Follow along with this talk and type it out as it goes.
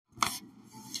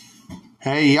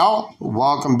Hey y'all,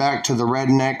 welcome back to the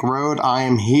Redneck Road. I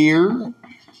am here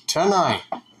tonight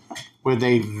with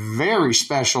a very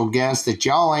special guest that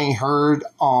y'all ain't heard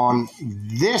on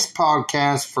this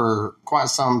podcast for quite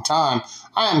some time.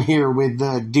 I am here with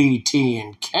the DT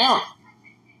Encounter.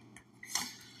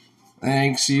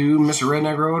 Thanks you, Mr.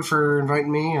 Redneck Road, for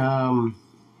inviting me.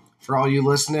 For all you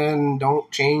listening,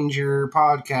 don't change your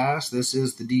podcast. This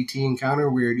is the DT Encounter.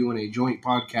 We are doing a joint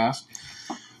podcast.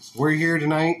 We're here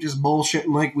tonight just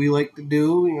bullshitting like we like to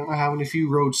do, having a few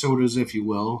road sodas, if you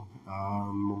will.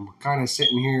 Kind of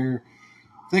sitting here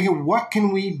thinking, what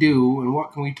can we do and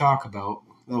what can we talk about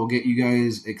that will get you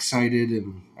guys excited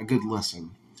and a good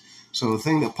listen? So the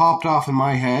thing that popped off in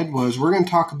my head was we're going to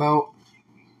talk about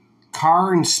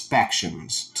car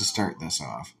inspections to start this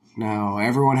off. Now,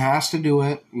 everyone has to do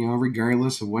it,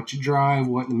 regardless of what you drive,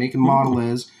 what the make and model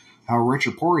is, how rich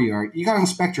or poor you are. You got to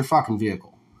inspect your fucking vehicle.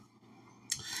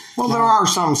 Well, there are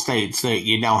some states that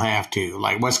you don't have to,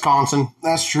 like Wisconsin.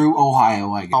 That's true.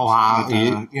 Ohio, I guess.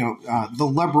 Ohio, the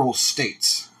liberal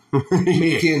states.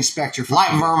 Make you inspect your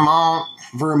like Vermont.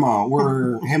 Vermont,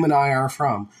 where him and I are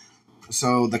from.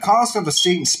 So the cost of a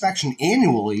state inspection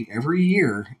annually, every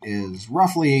year, is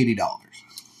roughly $80.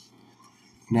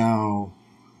 Now,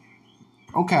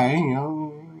 okay,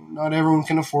 not everyone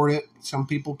can afford it. Some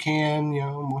people can,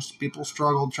 most people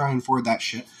struggle to try and afford that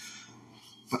shit.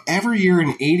 But every year,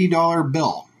 an $80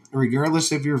 bill,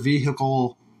 regardless if your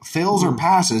vehicle fails or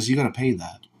passes, you got to pay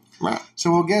that. Right.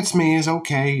 So what gets me is,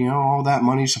 okay, all that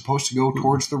money's supposed to go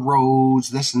towards the roads,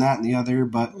 this and that and the other,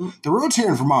 but the roads here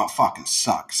in Vermont fucking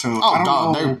suck. So I don't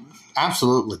know, they're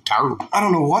absolutely terrible. I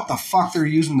don't know what the fuck they're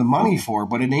using the money for,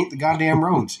 but it ain't the goddamn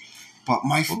roads. But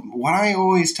what I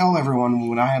always tell everyone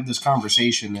when I have this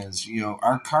conversation is,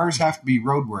 our cars have to be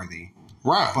roadworthy.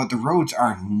 Right. But the roads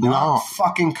are not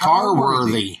fucking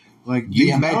car-worthy. Like, the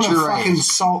amount of fucking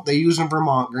salt they use in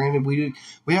Vermont, granted, we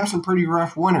have some pretty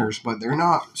rough winters, but they're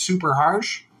not super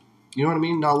harsh. You know what I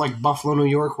mean? Not like Buffalo, New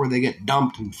York, where they get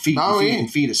dumped and feet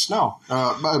of snow.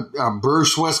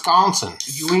 Bruce, Wisconsin.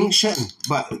 You ain't shitting.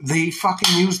 But they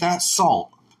fucking use that salt.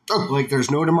 Like, there's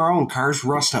no tomorrow and cars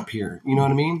rust up here. You know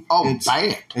what I mean? It's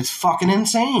bad. It's fucking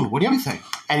insane. What do you think?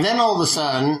 And then all of a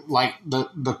sudden, like,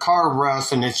 the car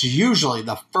rusts, and it's usually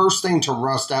the first thing to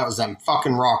rust out is them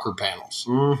fucking rocker panels.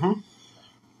 Mm-hmm.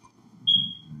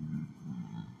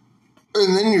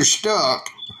 And then you're stuck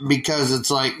because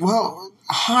it's like, well,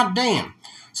 hot damn.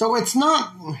 So it's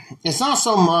not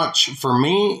so much for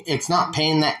me. It's not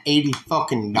paying that $80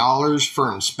 fucking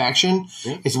for inspection.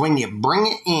 Yeah. It's when you bring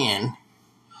it in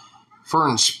for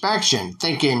inspection,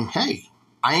 thinking, hey,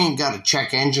 I ain't got a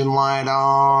check engine light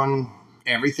on.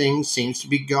 Everything seems to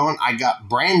be going. I got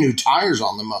brand new tires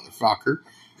on the motherfucker.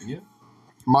 Yeah.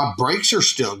 My brakes are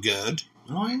still good.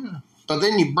 Oh, yeah. But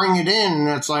then you bring it in and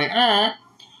it's like,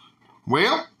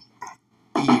 well,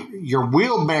 your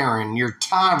wheel bearing, your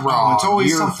tie rod, it's always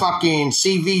your something. fucking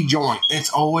CV joint.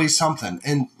 It's always something.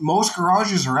 And most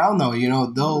garages around, though, you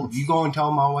go and tell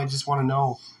them, I just want to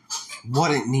know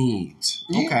what it needs.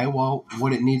 Yeah. Okay, well,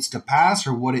 what it needs to pass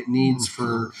or what it needs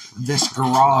for this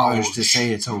garage to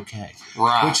say it's okay.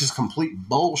 Right. Which is complete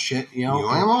bullshit, You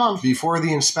ain't wrong. Before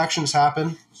the inspections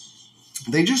happen,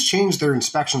 they just changed their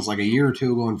inspections like a year or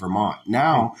two ago in Vermont.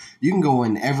 Now, you can go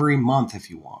in every month if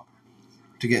you want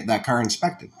to get that car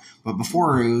inspected. But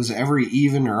before, it was every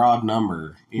even or odd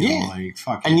number. Like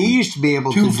fucking. And you used to be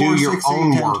able to do your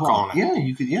own work on it. Yeah,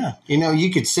 you could, yeah.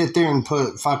 You could sit there and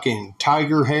put fucking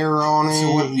tiger hair on it.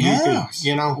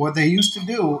 So what they used to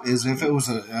do is if it was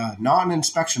a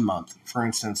non-inspection month, for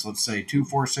instance, let's say 2,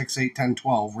 4, 6, 8, 10,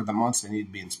 12 were the months they need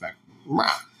to be inspected.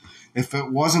 Right. If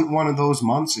it wasn't one of those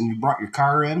months and you brought your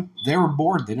car in, they were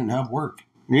bored. They didn't have work.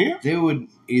 Yeah. They would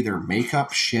either make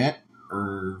up shit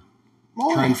or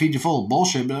try and feed you full of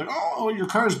bullshit. Be like, oh, your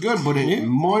car's good, but it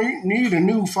might need a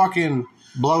new fucking...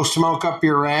 Blow smoke up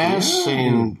your ass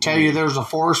and tell you there's a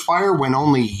forest fire when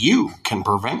only you can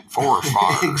prevent forest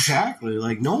fires. Exactly.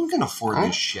 Like, no one can afford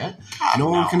this shit. No no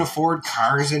one can afford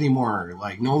cars anymore.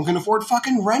 Like, no one can afford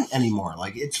fucking rent anymore.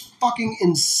 Like, it's fucking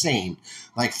insane.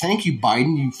 Like, thank you,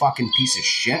 Biden, you fucking piece of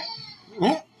shit.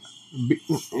 Yeah. I'm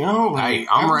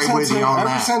right with you on that.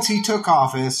 Ever since he took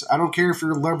office, I don't care if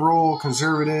you're liberal,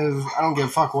 conservative, I don't give a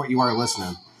fuck what you are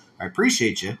listening. I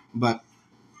appreciate you, but,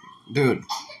 dude,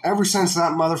 ever since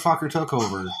that motherfucker took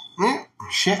over,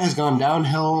 shit has gone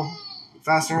downhill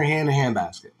faster than a hand in a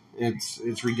handbasket.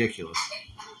 It's ridiculous.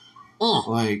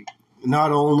 Like,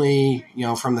 not only,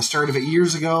 from the start of it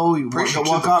years ago,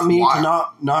 what got me to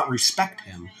not respect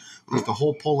him, Like the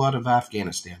whole pullout of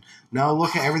Afghanistan. Now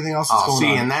look at everything else that's going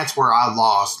on. And that's where I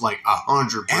lost like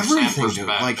 100% everything, respect. dude.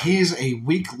 Like he's a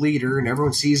weak leader, and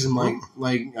everyone sees him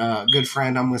like a good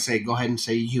friend. I'm gonna say, go ahead and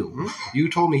say you. You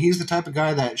told me he's the type of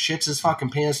guy that shits his fucking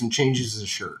pants and changes his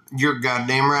shirt. You're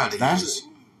goddamn right. Do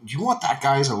you want that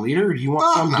guy as a leader? Or do you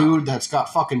want dude that's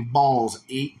got fucking balls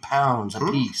 8 pounds a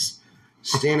piece?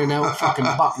 Standing out fucking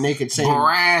buck naked saying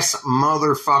brass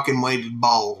motherfucking weighted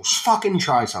balls. Fucking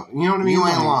try something. You know what I mean? You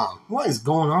ain't lying. What is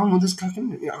going on with this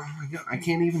fucking? Oh my god, I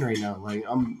can't even right now. Like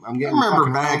I'm getting. I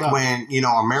remember back when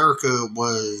America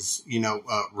was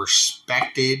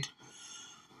respected.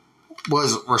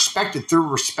 Was respected through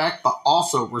respect, but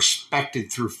also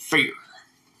respected through fear.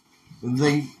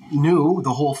 They knew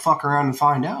the whole fuck around and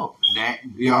find out. That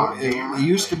it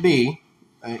used to be.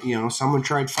 Someone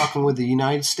tried fucking with the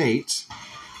United States.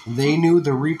 They knew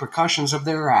the repercussions of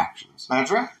their actions.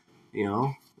 That's right.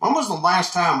 When was the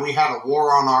last time we had a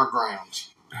war on our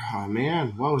grounds? Oh,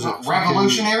 man. What was it?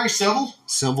 Revolutionary? Civil?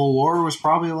 Civil War was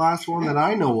probably the last one that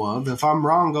I know of. If I'm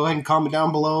wrong, go ahead and comment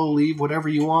down below. Leave whatever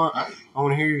you want. Right. I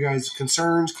want to hear your guys'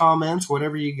 concerns, comments,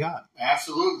 whatever you got.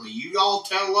 Absolutely. You all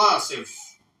tell us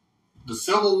if the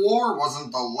Civil War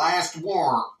wasn't the last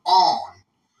war on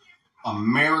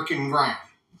American ground.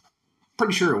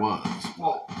 Pretty sure it was.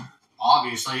 Well,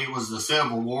 obviously it was the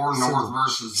Civil War, North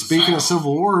versus the Speaking of South.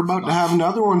 Civil War, we're about to have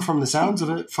another one from the sounds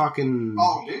of it. Fucking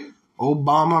dude.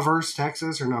 Obama versus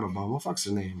Texas, or not Obama, what the fuck's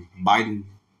his name? Biden.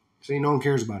 See, no one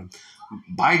cares about him.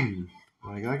 Biden.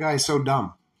 Like, that guy's so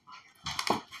dumb.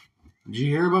 Did you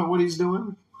hear about what he's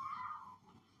doing?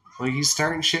 Like, he's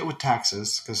starting shit with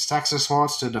Texas, because Texas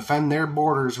wants to defend their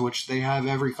borders, which they have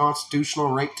every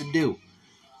constitutional right to do.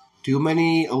 Too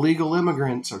many illegal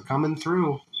immigrants are coming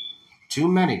through. Too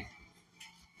many.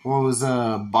 What was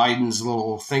Biden's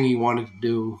little thing he wanted to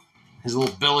do? His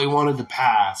little bill he wanted to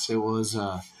pass. It was,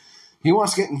 he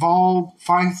wants to get involved,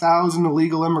 5,000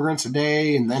 illegal immigrants a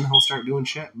day, and then he'll start doing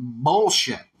shit.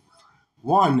 Bullshit.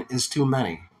 One is too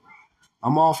many.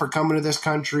 I'm all for coming to this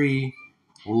country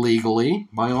legally.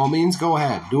 By all means, go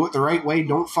ahead. Do it the right way.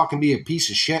 Don't fucking be a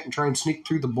piece of shit and try and sneak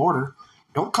through the border.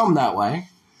 Don't come that way.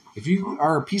 If you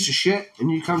are a piece of shit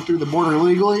and you come through the border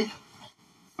illegally,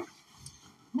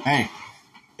 hey,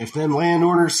 if them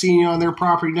landowners see you on their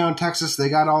property down in Texas, they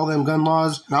got all them gun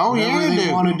laws. Oh, whatever they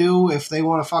want to do, if they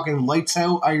want to fucking lights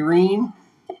out Irene,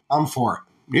 I'm for it.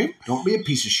 Yeah. Don't be a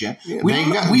piece of shit. Yeah.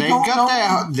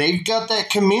 They've got that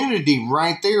community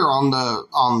right there on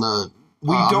the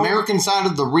American side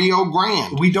of the Rio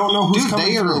Grande. We don't know who's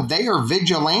coming through. They are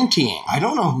vigilanteing. I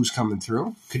don't know who's coming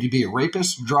through. Could you be a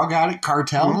rapist, drug addict,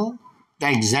 cartel?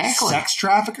 Exactly. Sex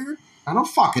trafficker? I don't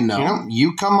fucking know.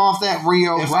 You come off that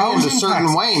Rio Grande a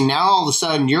certain way, and now all of a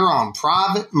sudden you're on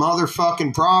private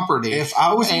motherfucking property. If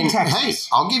I was in Texas,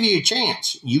 hey, I'll give you a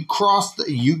chance. You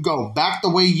go back the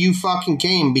way you fucking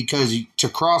came, because to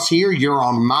cross here, you're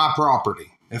on my property.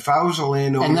 If I was a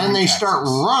landowner, and then they start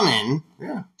running,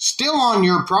 still on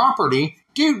your property,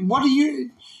 dude. What do you?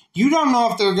 You don't know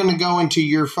if they're going to go into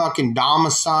your fucking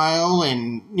domicile,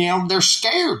 and they're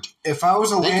scared. If I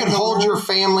was a landowner, they could hold your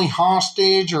family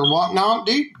hostage or whatnot,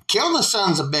 dude. Kill the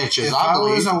sons of bitches. If I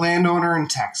was a landowner in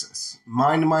Texas,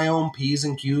 mind my own P's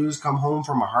and Q's, come home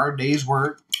from a hard day's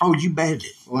work. Oh, you bet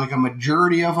it. Like a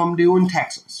majority of them do in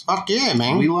Texas. Fuck yeah,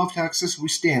 man. We love Texas. We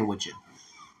stand with you.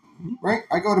 Right?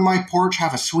 I go to my porch,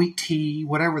 have a sweet tea,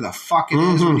 whatever the fuck it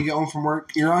is when you get home from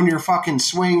work. You're on your fucking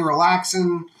swing,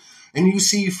 relaxing, and you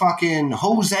see fucking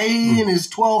Jose and his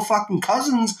 12 fucking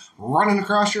cousins running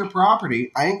across your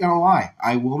property. I ain't gonna lie.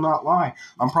 I will not lie.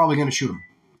 I'm probably gonna shoot them.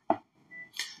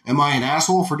 Am I an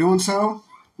asshole for doing so?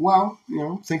 Well,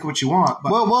 think what you want.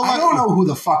 But I don't know who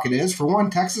the fuck it is. For one,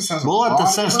 Texas has We'll let the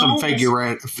system figure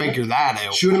that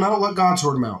out. Shoot them out, let God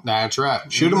sort them out. That's right.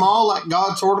 Shoot them all, let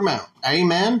God sort them out.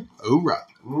 Amen. Hoorah.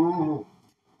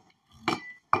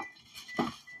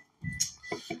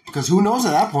 Because who knows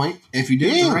at that point, if you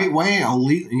did it the right way,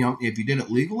 if you did it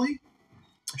legally,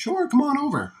 sure, come on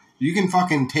over. You can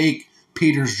fucking take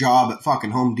Peter's job at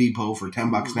fucking Home Depot for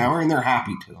 $10 an hour, and they're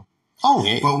happy to. Oh,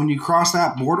 yeah. But when you cross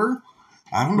that border,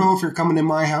 I don't know if you're coming in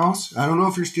my house. I don't know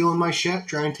if you're stealing my shit,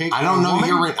 trying to take. I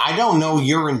don't know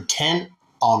your intent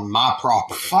on my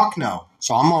property. Fuck no.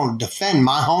 So I'm gonna defend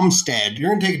my homestead. You're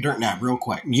gonna take a dirt nap real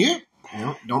quick. Yeah.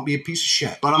 Don't be a piece of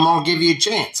shit. But I'm gonna give you a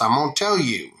chance. I'm gonna tell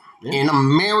you in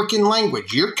American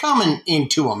language. You're coming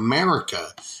into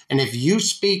America, and if you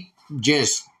speak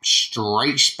just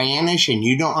straight Spanish and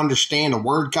you don't understand a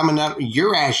word coming out,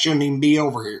 your ass shouldn't even be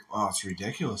over here. Oh, it's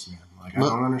ridiculous, man. I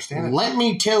don't understand it. Let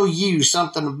me tell you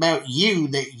something about you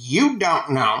that you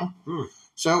don't know.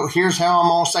 So here's how I'm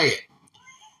going to say it.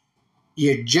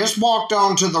 You just walked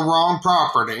onto the wrong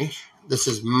property. This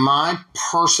is my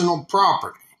personal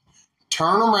property.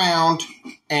 Turn around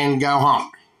and go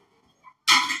home.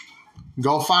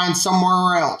 Go find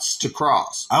somewhere else to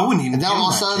cross. I wouldn't even. And then all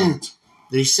of a sudden,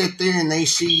 they sit there and they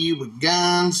see you with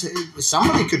guns.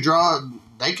 Somebody could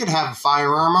they could have a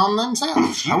firearm on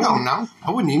themselves. You don't know.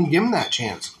 I wouldn't even give them that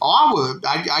chance. Oh, I would.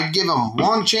 I'd give them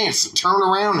one chance to turn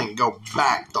around and go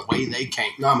back the way they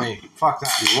came. Not me. Fuck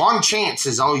that. One chance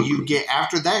is all you get.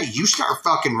 After that, you start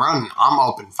fucking running. I'm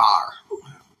open fire.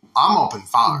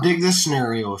 Dig this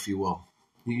scenario, if you will.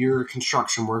 You're a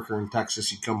construction worker in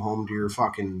Texas. You come home to your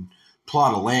fucking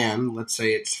plot of land. Let's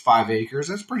say it's 5 acres.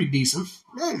 That's pretty decent.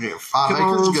 Yeah, 5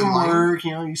 acres, good from land. work,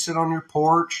 you sit on your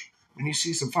porch and you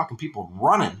see some fucking people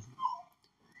running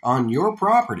on your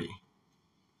property.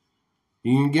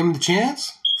 You can give them the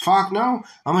chance? Fuck no.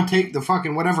 I'm going to take the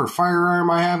fucking whatever firearm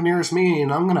I have nearest me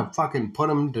and I'm going to fucking put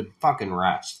them to fucking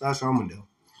rest. That's what I'm going to do.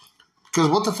 Because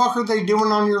what the fuck are they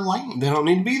doing on your land? They don't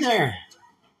need to be there.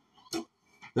 They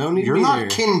don't need to be there. You're not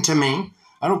kin to me.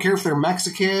 I don't care if they're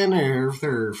Mexican or if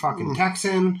they're fucking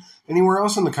Texan, anywhere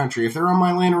else in the country. If they're on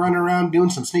my land running around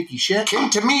doing some sneaky shit. Kin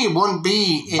to me wouldn't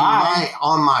be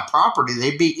on my property.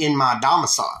 They'd be in my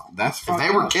domicile. That's fucked if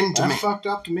they were up. kin to me. That's fucked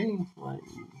up to me. Like,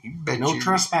 you bet no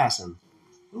trespassing.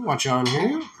 We'll watch you on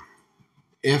here.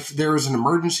 If there was an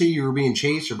emergency, you were being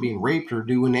chased or being raped or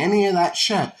doing any of that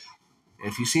shit,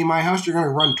 if you see my house, you're going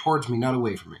to run towards me, not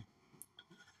away from me.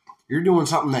 You're doing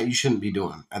something that you shouldn't be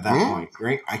doing at that point,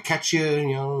 right? I catch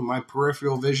you, my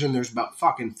peripheral vision, there's about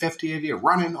fucking 50 of you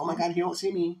running. Oh my God, you don't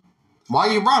see me. Why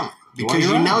are you running? Because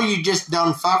you know you just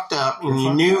done fucked up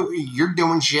and you're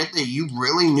doing shit that you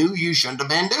really knew you shouldn't have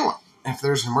been doing. If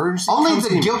there's an emergency, only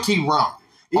the guilty run.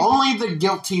 Only the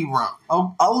guilty run.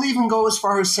 I'll even go as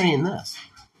far as saying this.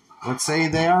 Let's say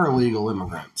they are illegal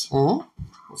immigrants. Mm-hmm.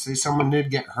 Let's say someone did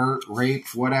get hurt,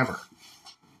 raped, whatever.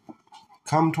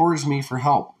 Come towards me for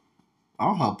help.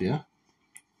 I'll help you.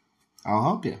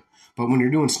 But when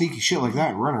you're doing sneaky shit like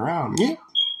that and run around, you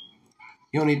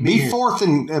don't need to be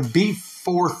be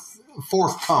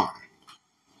forthcoming.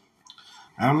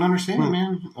 I don't understand it,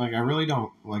 man. Like, I really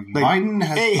don't. Like Biden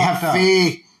has fucked up.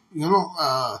 Jefe,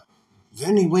 is there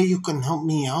any way you can help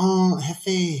me out,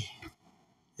 Jefe?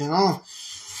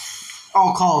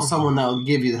 I'll call someone that will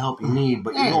give you the help you need,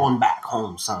 but you're going back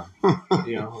home, son.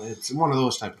 It's one of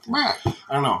those type of things. Right.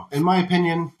 I don't know. In my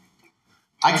opinion,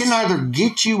 I can either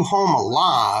get you home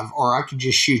alive or I could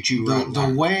just shoot you right now.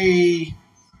 The way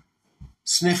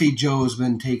Sniffy Joe's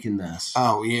been taking this.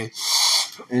 Oh, yeah.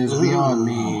 Is beyond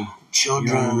me. Children.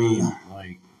 You know what I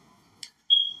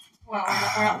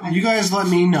mean? Like, you guys let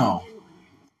me know.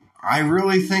 I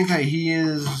really think that he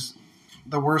is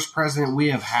the worst president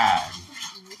we have had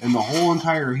in the whole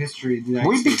entire history of the United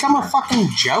States. We've become a fucking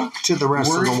joke to the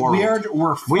rest of the world.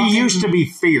 We used to be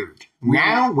feared.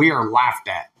 Now we are laughed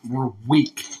at. We're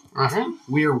weak.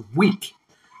 We are weak.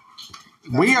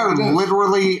 We are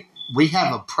literally... We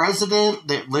have a president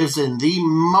that lives in the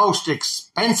most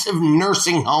expensive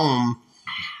nursing home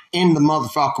in the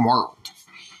motherfucking world.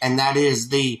 And that is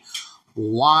the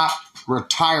White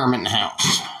Retirement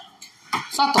House.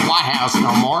 It's not the White House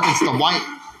no more. It's the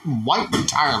White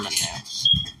Retirement House.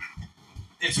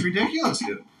 It's ridiculous,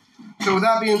 dude. So with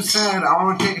that being said, I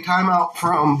want to take a time out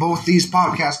from both these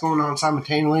podcasts going on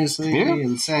simultaneously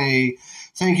and say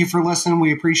thank you for listening.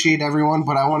 We appreciate everyone,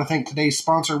 but I want to thank today's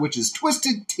sponsor, which is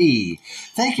Twisted Tea.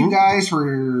 Thank you guys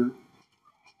for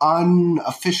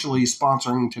unofficially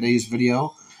sponsoring today's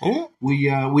video. Yeah.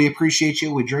 We appreciate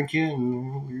you. We drink you,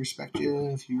 and we respect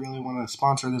you. If you really want to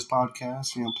sponsor this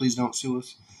podcast, please don't sue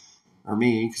us or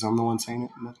me because I'm the one saying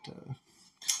it.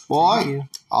 But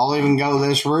I'll even go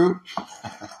this route.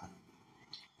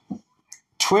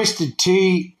 Twisted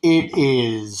Tea, it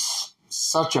is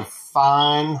such a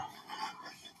fine,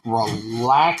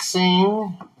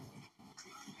 relaxing,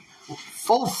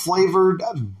 full-flavored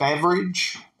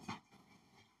beverage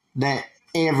that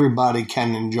everybody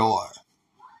can enjoy.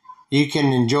 You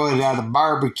can enjoy it at a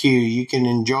barbecue. You can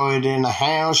enjoy it in a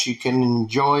house. You can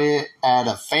enjoy it at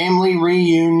a family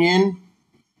reunion.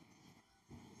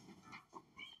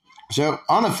 So,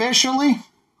 unofficially,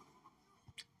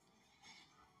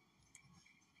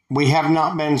 we have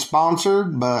not been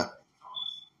sponsored, but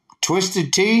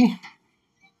Twisted Tea,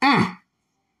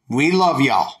 we love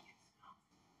y'all.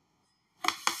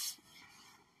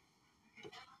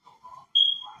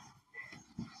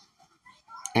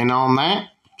 And on that,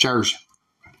 cheers.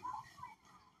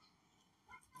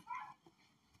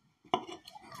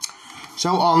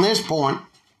 So on this point,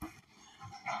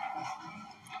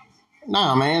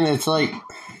 nah, man, it's like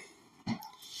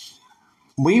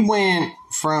we went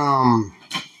from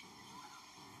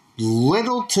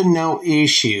little to no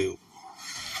issue.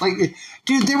 Like,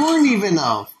 dude, there weren't even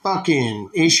a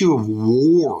fucking issue of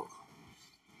war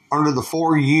under the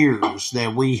 4 years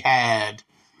that we had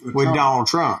with Donald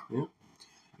Trump. Yeah.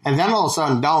 And then all of a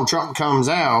sudden, Donald Trump comes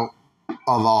out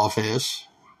of office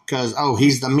because,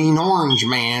 he's the mean orange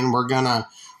man. We're going to,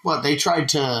 they tried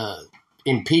to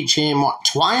impeach him,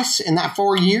 twice in that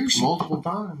 4 years? Multiple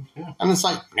times, yeah. And it's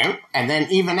like, nope. And then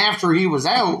even after he was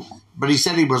out, but he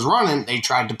said he was running, they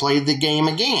tried to play the game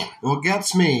again. What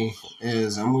gets me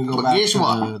is, I'm going to go back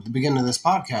to the beginning of this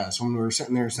podcast when we were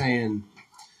sitting there saying,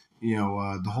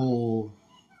 the whole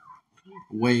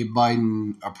way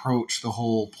Biden approached the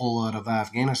whole pullout of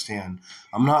Afghanistan.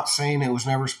 I'm not saying it was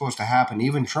never supposed to happen.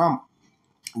 Even Trump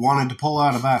wanted to pull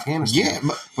out of Afghanistan. Yeah,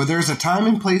 but there's a time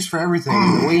and place for everything.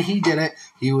 And the way he did it,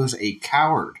 he was a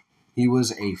coward. He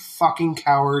was a fucking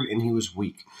coward, and he was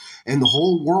weak. And the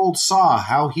whole world saw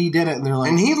how he did it, and they're like...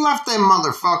 And he left them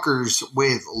motherfuckers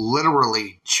with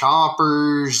literally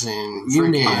choppers and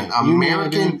freaking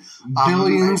American...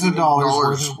 billions of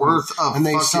dollars worth of... And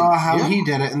they saw how he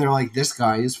did it, and they're like, this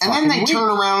guy is fucking And then they weak. turn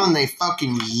around and they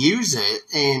fucking use it,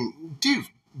 and, dude,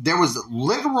 there was a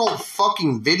literal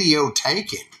fucking video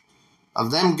taken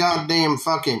of them goddamn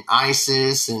fucking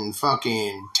ISIS and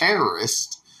fucking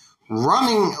terrorists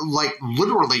running, like,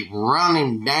 literally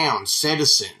running down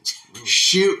citizens,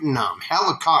 shooting them,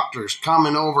 helicopters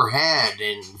coming overhead,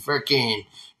 and freaking,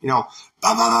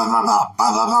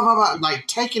 like,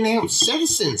 taking out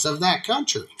citizens of that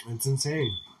country. It's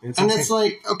insane. It's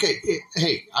like, okay,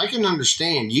 hey, I can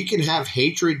understand. You can have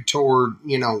hatred toward,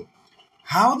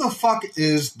 How the fuck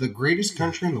is the greatest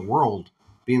country in the world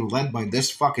being led by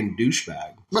this fucking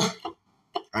douchebag?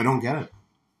 I don't get it.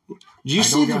 Did you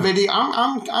see the video?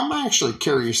 I'm actually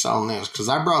curious on this because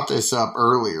I brought this up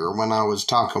earlier when I was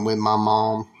talking with my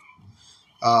mom.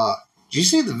 Did you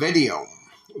see the video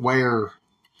where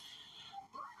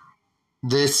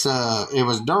this? It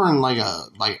was during like a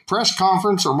press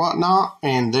conference or whatnot,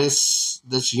 and this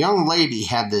young lady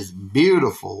had this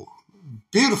beautiful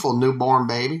newborn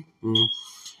baby,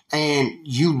 and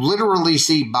you literally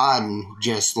see Biden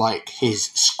just like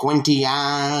his squinty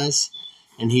eyes,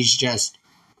 and he's just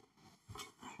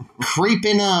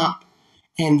creeping up,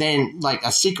 and then like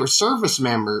a Secret Service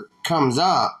member comes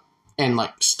up and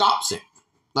like stops him.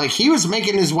 Like he was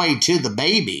making his way to the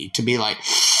baby to be like,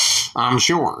 I'm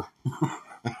sure.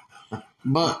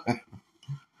 But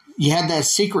you had that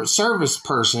Secret Service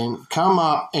person come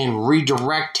up and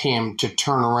redirect him to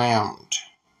turn around.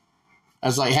 I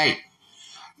was like, hey,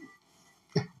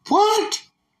 what?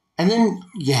 And then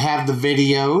you have the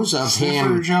videos of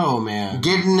him Joe, man,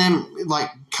 getting them like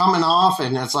coming off,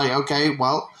 and it's like, okay,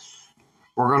 well,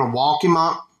 we're gonna walk him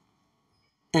up,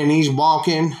 and he's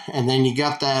walking, and then you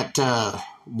got that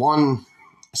one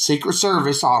Secret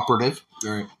Service operative,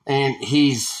 right, and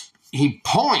he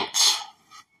points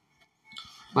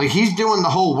like he's doing the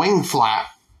whole wing flap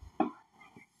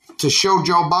to show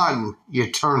Joe Biden, you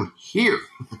turn here.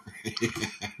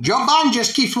 Joe Biden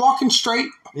just keeps walking straight.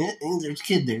 Yeah, there's a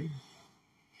kid there.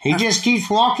 He just keeps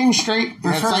walking straight.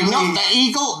 It's like, no, the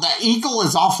eagle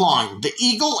is offline. The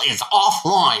eagle is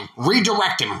offline.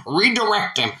 Redirect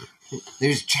him.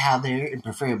 There's a child there, and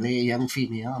preferably a young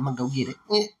female. I'm going to go get it.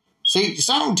 Yeah. See,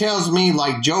 something tells me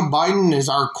like Joe Biden is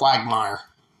our Quagmire.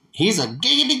 He's a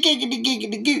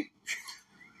giggity goo.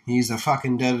 He's a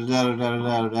fucking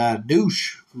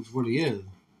douche. That's what he is.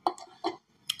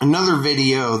 Another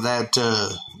video that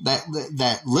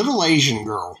little Asian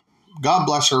girl, God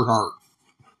bless her heart.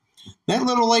 That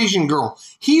little Asian girl,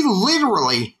 he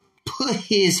literally put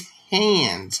his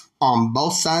hands on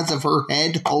both sides of her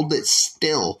head, hold it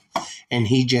still, and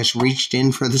he just reached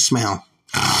in for the smell.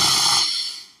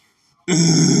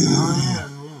 I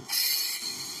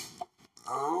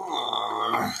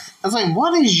was like,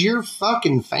 what is your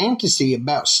fucking fantasy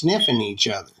about sniffing each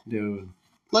other? Dude.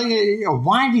 Like,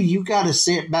 why do you gotta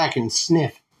sit back and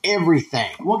sniff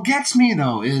everything? What gets me,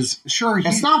 though, is, sure,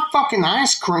 it's not fucking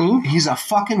ice cream. He's a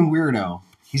fucking weirdo.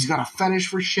 He's got a fetish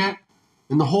for shit,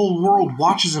 and the whole world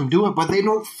watches him do it, but they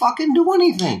don't fucking do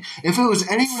anything. If it was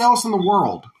anyone else in the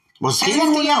world... Was he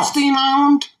at the Epstein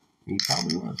Island? He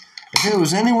probably was. If it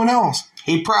was anyone else...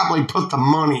 He probably put the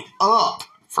money up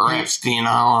for Epstein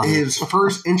Island. His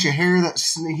first inch of hair that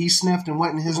he sniffed and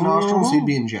went in his nostrils, he'd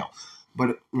be in jail.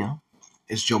 But,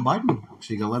 it's Joe Biden,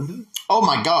 so you gotta let him do it. Oh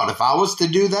my God, if I was to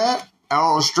do that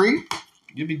out on the street,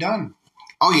 you'd be done.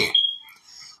 Oh yeah.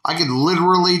 I could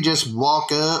literally just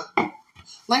walk up.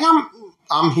 Like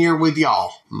I'm here with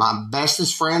y'all. My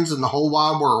bestest friends in the whole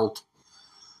wide world.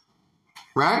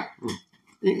 Right?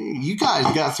 You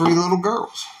guys got 3 little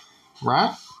girls.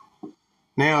 Right?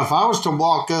 Now, if I was to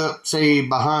walk up, say,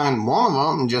 behind one of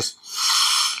them and just,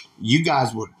 you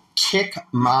guys would kick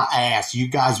my ass. You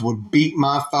guys would beat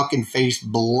my fucking face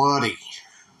bloody.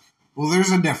 Well, there's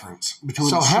a difference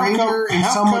between a stranger and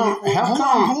someone.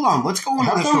 Hold on. Let's go into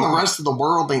this. How come the rest of the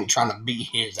world ain't trying to beat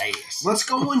his ass? Let's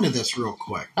go into this real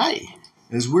quick. Hey.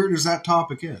 As weird as that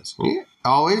topic is. Yeah.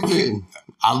 Always did.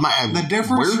 The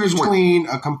difference between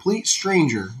a complete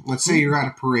stranger, let's say you're at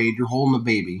a parade, you're holding a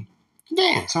baby.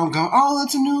 Yeah. Someone goes, oh,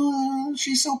 that's a new,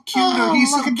 she's so cute, or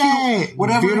he's so cute. That.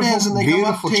 Whatever it is, and they come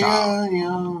up to you, you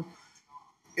know.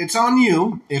 It's on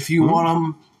you if you want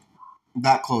them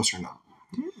that close or not.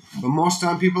 But most of the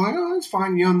time, people are like, oh, it's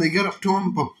fine, you know, and they get up to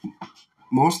them, but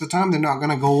most of the time, they're not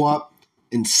going to go up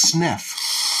and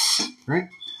sniff, right?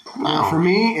 Wow. For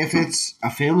me, if it's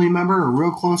a family member, a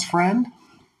real close friend,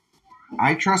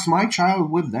 I trust my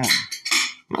child with them,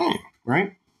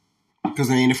 right? Because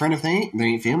they ain't a friend if they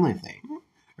ain't family if they ain't,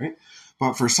 right?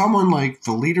 But for someone like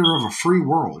the leader of a free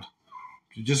world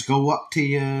to just go up to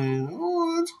you,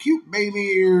 oh, that's a cute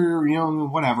baby, or, you know,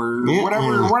 whatever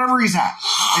he's at,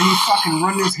 and you fucking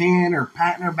run his hand or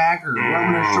patting her back or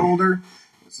rubbing her shoulder,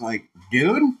 it's like,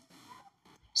 dude,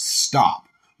 stop.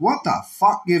 What the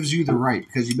fuck gives you the right?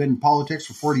 Because you've been in politics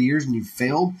for 40 years and you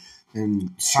failed,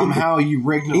 and somehow you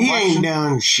rigged an election. He ain't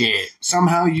done shit.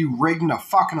 Somehow you rigged a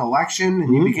fucking election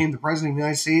and you became the president of the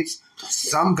United States.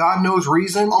 Some God knows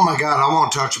reason. Oh my God, I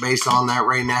want to touch base on that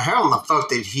right now. How in the fuck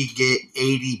did he get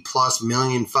 80 plus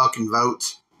million fucking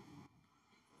votes?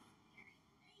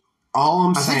 All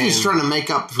I'm saying, I think he's trying to make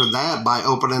up for that by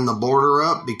opening the border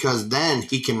up, because then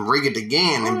he can rig it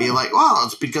again and be like, well,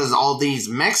 it's because all these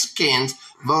Mexicans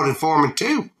voted for him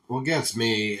too. What gets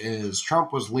me is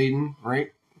Trump was leading,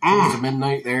 right? It was at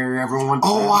midnight there, everyone went to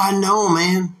bed. I know,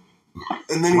 man.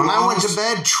 And then when I went to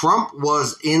bed, Trump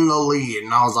was in the lead,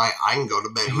 and I was like, I can go to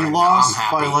bed right now. He lost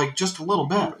by like just a little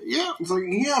bit. Yeah. It's like,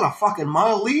 he had a fucking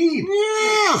mile lead.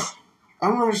 Yeah. I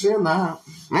don't understand that.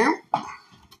 Man.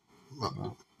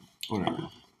 Whatever.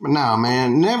 But no,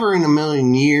 man, never in a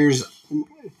million years.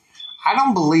 I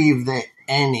don't believe that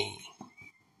any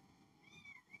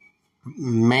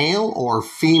male or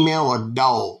female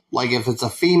adult, like if it's a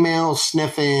female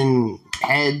sniffing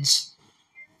heads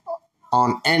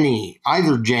on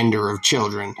either gender of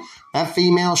children, that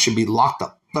female should be locked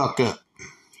the fuck up.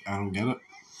 I don't get it.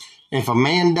 If a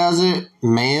man does it,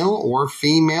 male or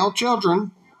female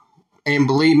children, and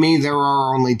believe me, there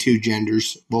are only two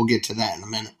genders. We'll get to that in a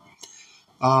minute.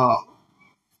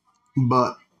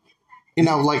 But, you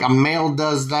know, like a male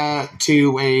does that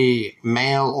to a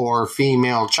male or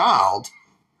female child,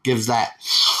 gives that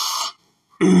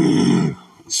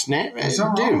snap.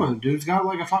 Dude's got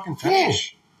like a fucking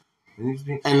fetish.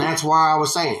 Yeah. And that's why I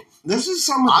was saying, this is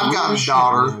some of I've got a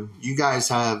daughter. You guys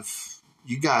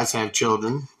have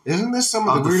children. Isn't this some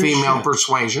of the female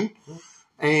persuasion?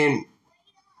 And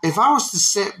if I was to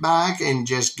sit back and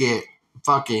just get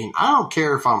fucking, I don't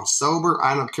care if I'm sober,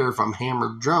 I don't care if I'm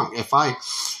hammered drunk. If I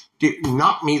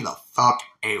knock me the fuck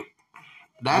out.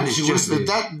 That is just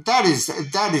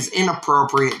that is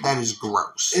inappropriate. That is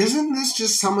gross. Isn't this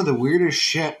just some of the weirdest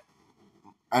shit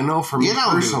I know from me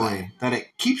personally? That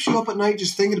it keeps you up at night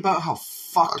just thinking about how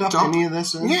fucked up any of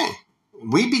this is? Yeah.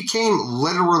 We became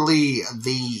literally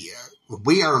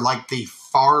we are like the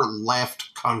far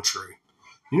left country.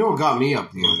 You know what got me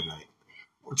up the other night?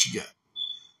 What you got?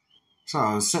 So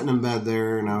I was sitting in bed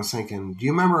there, and I was thinking, do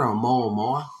you remember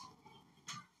Oumuamua?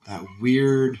 That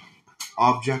weird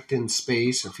object in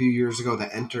space a few years ago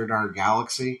that entered our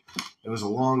galaxy? It was a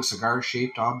long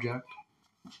cigar-shaped object.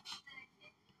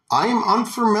 I am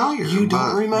unfamiliar. You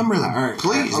don't remember that? All right,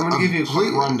 please. I'm going to give you a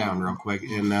quick rundown real quick.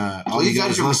 And please,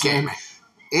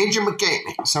 Agent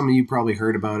McCain. Some of you probably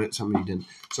heard about it. Some of you didn't.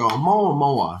 So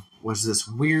Oumuamua was this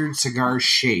weird cigar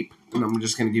shape. And I'm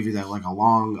just going to give you that like a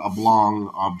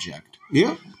oblong object.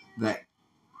 Yeah. That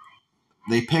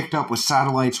they picked up with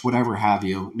satellites, whatever have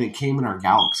you. And it came in our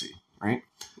galaxy, right?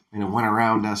 And it went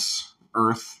around us,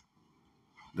 Earth,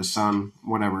 the sun,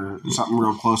 whatever. Something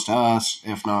real close to us,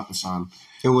 if not the sun.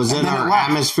 It was in our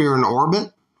atmosphere and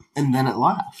orbit? And then it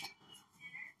left.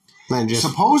 Then just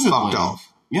supposedly, fucked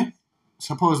off. Yeah.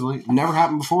 Supposedly. Never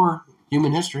happened before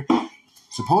human history.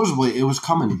 Supposedly, it was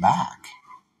coming back.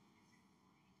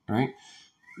 Right?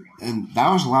 And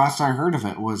that was the last I heard of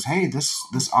it was, hey, this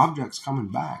object's coming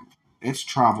back. It's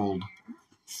traveled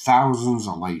thousands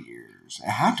of light years. It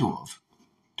had to have.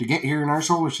 To get here in our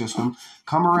solar system,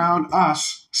 come around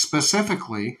us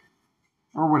specifically,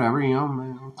 or whatever, you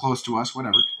know, close to us,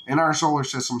 whatever. And our solar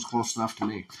system's close enough to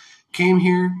me. Came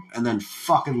here and then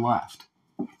fucking left.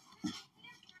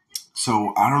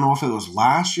 So I don't know if it was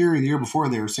last year or the year before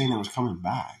they were saying it was coming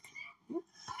back.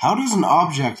 How does an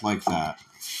object like that?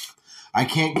 I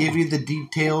can't give you the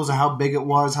details of how big it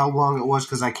was, how long it was,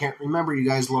 because I can't remember. You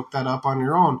guys looked that up on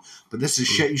your own. But this is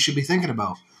shit you should be thinking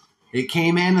about. It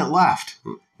came in, it left.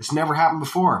 It's never happened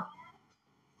before.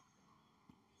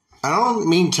 I don't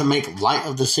mean to make light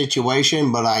of the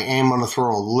situation, but I am going to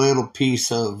throw a little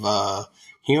piece of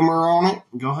humor on it.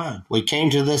 Go ahead. We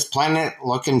came to this planet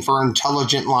looking for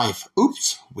intelligent life.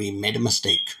 Oops, we made a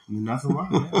mistake. Nothing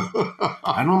wrong. Yeah.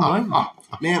 I don't blame you.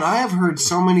 Man, I have heard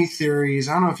so many theories.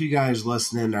 I don't know if you guys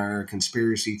listening are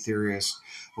conspiracy theorists,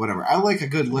 whatever. I like a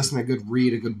good listen, a good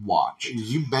read, a good watch.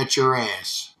 You bet your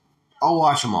ass. I'll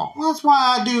watch them all. Well, that's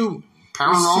why I do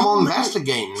paranormal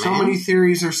investigating, man. So many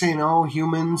theories are saying,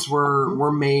 humans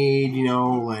were made,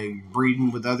 like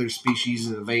breeding with other species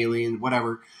of aliens,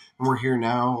 whatever, and we're here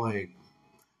now. Like,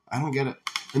 I don't get it.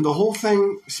 And the whole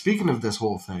thing, speaking of this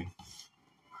whole thing,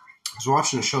 I was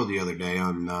watching a show the other day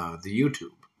on the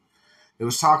YouTube. It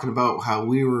was talking about how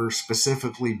we were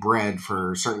specifically bred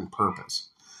for a certain purpose.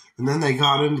 And then they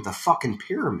got into the fucking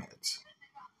pyramids.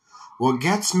 What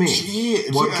gets me...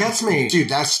 Dude,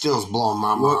 that still's blowing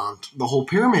my mind. The whole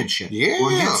pyramid shit. Yeah.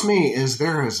 What gets me is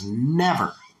there has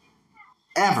never,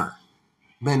 ever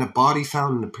been a body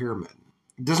found in a pyramid.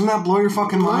 Doesn't that blow your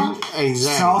fucking mind?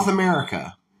 Exactly. South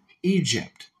America,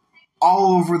 Egypt,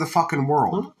 all over the fucking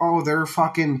world. Oh, they're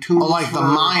fucking tombs like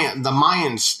the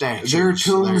Mayan statues. They're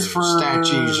tombs for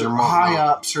statues or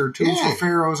high-ups or tombs for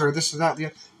pharaohs or this or that.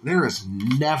 There has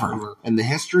never, in the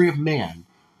history of man,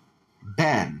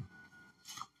 been...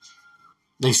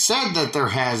 They said that there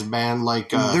has been, like,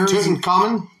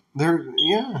 Tutankhamun.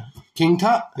 King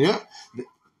Tut. Yeah.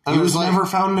 He was never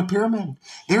found in a pyramid.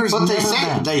 They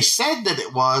said that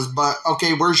it was, but,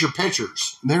 okay, where's your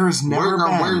pictures? There has never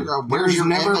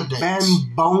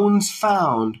been bones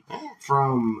found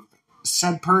from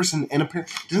said person in a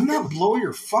pyramid. Doesn't that blow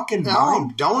your fucking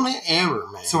mind? Don't it ever,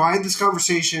 man. So I had this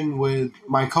conversation with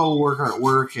my co-worker at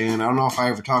work, and I don't know if I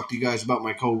ever talked to you guys about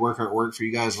my co-worker at work. For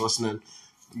you guys listening,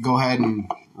 go ahead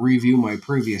and review my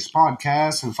previous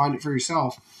podcast and find it for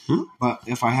yourself. But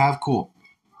if I have, cool.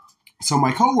 So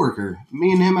my coworker,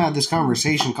 me and him had this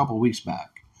conversation a couple of weeks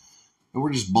back. And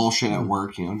we're just bullshit at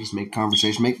work, just make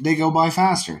conversation, make the day go by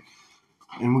faster.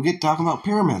 And we get talking about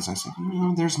pyramids. I said,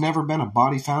 there's never been a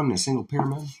body found in a single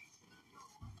pyramid.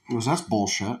 He goes, that's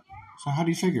bullshit. So how do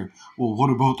you figure? Well,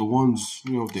 what about the ones,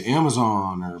 the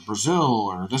Amazon or Brazil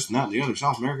or this and that and the other,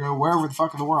 South America, wherever the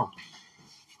fuck in the world?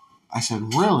 I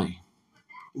said, really?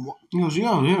 He goes, yeah.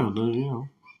 I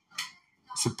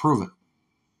said, prove it.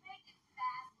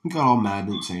 He got all mad,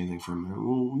 didn't say anything for a minute.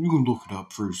 Well, you can look it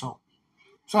up for yourself.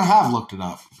 So I have looked it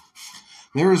up.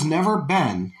 There has never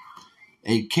been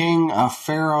a king, a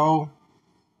pharaoh,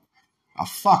 a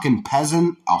fucking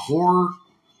peasant, a whore,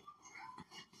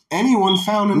 anyone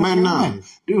found in a pyramid.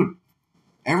 Dude,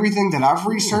 everything that I've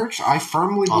researched, I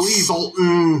firmly believe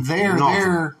Sultan, they're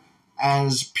there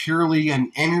as purely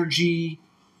an energy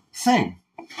thing.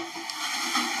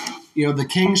 The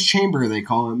King's Chamber, they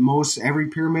call it. Every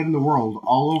pyramid in the world,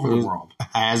 all over the world,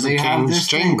 they have this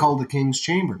thing called the King's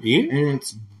Chamber. Yeah. And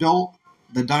it's built,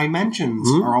 the dimensions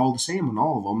are all the same in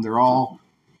all of them. They're all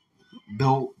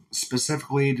built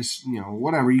specifically to,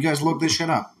 whatever. You guys look this shit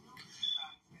up.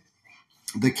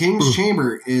 The King's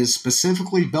Chamber is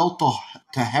specifically built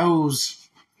to house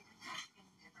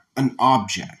an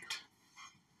object.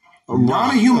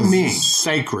 Not a human being.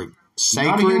 Sacred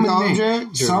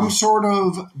object? Some sort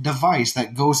of device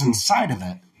that goes inside of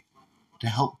it to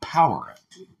help power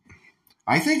it.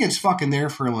 I think it's fucking there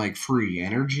for, like, free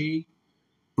energy.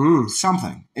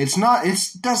 Something. It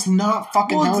does not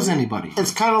fucking house anybody.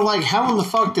 It's kind of like, how in the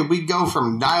fuck did we go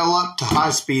from dial-up to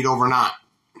high-speed overnight?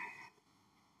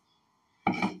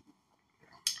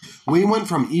 We went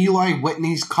from Eli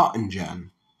Whitney's cotton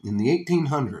gin in the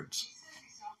 1800s,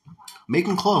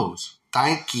 making clothes.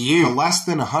 Thank you. To less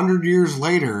than 100 years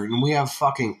later, and we have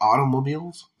fucking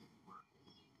automobiles?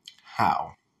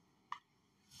 How?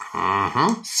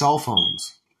 Cell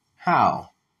phones.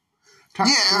 How?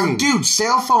 Dude,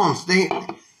 cell phones, they,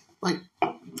 like...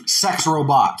 Sex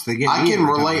robots. I can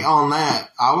relate on that.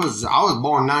 I was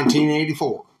born in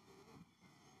 1984.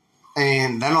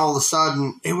 And then all of a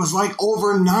sudden, it was like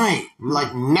overnight.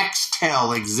 Like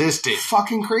Nextel existed.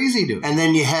 Fucking crazy, dude. And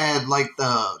then you had like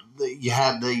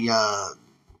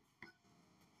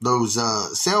those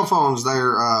cell phones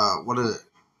there, what is it?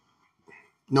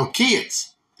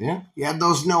 Nokias. Yeah. You had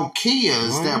those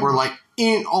Nokias that were like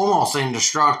almost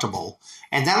indestructible.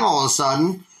 And then all of a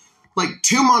sudden, like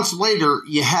 2 months later,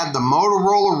 you had the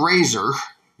Motorola Razr.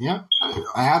 Yeah,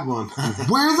 I had one.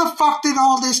 Where the fuck did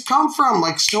all this come from?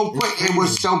 Like, so quick. It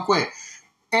was so quick.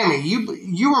 Amy,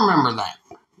 you remember that.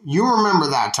 You remember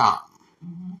that time.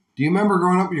 Do you remember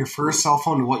growing up with your first cell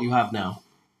phone to what you have now?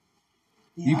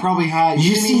 Yeah. You probably had...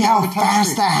 You see how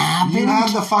fast that happened? You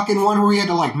had the fucking one where you had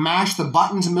to, like, mash the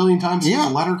buttons a million times to get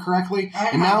the letter correctly. I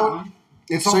And now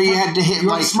it's all... So you had to hit, you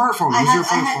like... had a smartphone. I It was your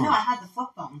first phone. No, I had the flip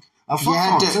phone. A flip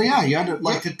phone. So, yeah, you had to,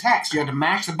 like, to text. You had to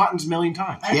mash the buttons a million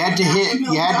times. You had to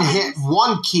hit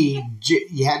one key.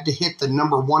 You had to hit the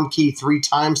number 1 key 3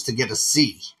 times to get a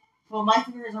C. Well, my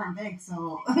fingers aren't big,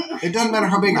 so... It doesn't matter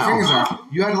how big your fingers are.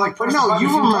 You had to, like, press the button a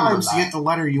few times to get the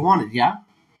letter you wanted, yeah?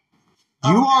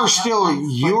 You are still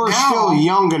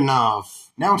young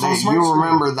enough now it's all that you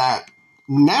remember that.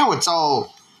 Now it's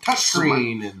all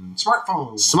touchscreen and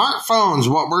smartphones. Smartphones,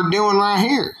 what we're doing right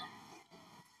here.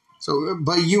 So,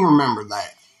 but you remember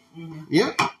that. Mm-hmm.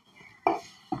 Yep.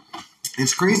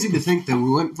 It's crazy to think that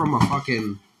we went from a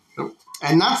fucking...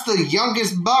 And that's the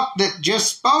youngest buck that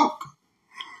just spoke.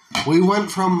 We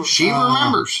went from... She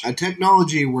remembers. A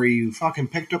technology where you fucking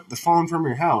picked up the phone from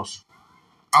your house.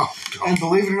 Oh, God. And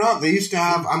believe it or not, they used to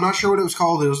have... I'm not sure what it was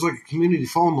called. It was like a community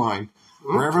phone line.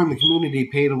 Where everyone in the community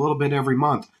paid a little bit every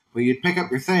month. But you'd pick up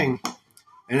your thing,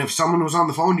 and if someone was on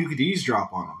the phone, you could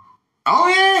eavesdrop on them. Oh,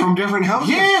 yeah. From different houses.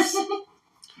 Yes.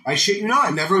 I shit you not.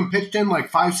 And everyone pitched in like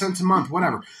 5 cents a month,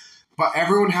 whatever. But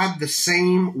everyone had the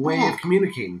same way of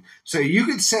communicating. So you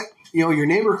could set, your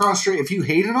neighbor across the street, if you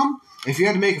hated them, if you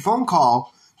had to make a phone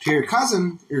call to your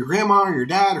cousin, your grandma, or your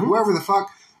dad, or whoever the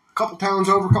fuck, a couple towns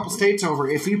over, a couple states over,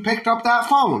 if you picked up that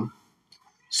phone,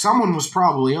 someone was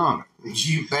probably on it.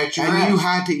 You bet your And ass. you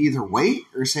had to either wait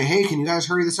or say, hey, can you guys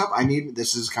hurry this up?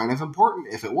 This is kind of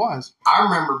important if it was. I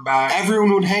remember back.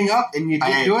 Everyone would hang up and you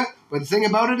didn't do it. But the thing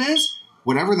about it is,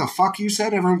 whatever the fuck you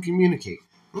said, everyone could communicate.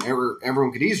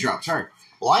 Everyone could eavesdrop, sorry.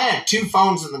 Well, I had 2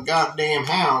 phones in the goddamn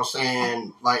house,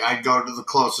 and, like, I'd go to the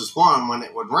closest one when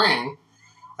it would ring.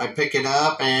 I'd pick it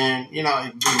up, and,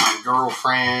 it'd be my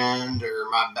girlfriend or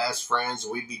my best friends,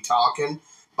 and we'd be talking.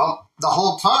 But the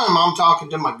whole time, I'm talking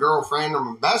to my girlfriend or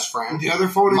my best friend. The other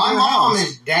phone in my your mom house.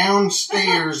 is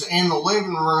downstairs in the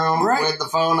living room with the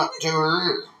phone up to her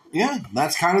ear. Yeah,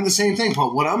 that's kind of the same thing.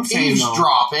 But what I'm saying,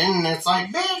 Eavesdropping, and it's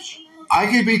like, bitch. I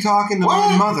could be talking to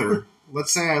my mother.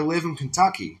 Let's say I live in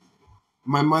Kentucky.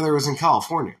 My mother was in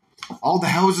California. All the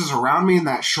houses around me in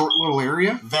that short little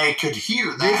area, they could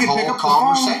hear that they could whole pick up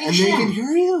conversation. the phone and they could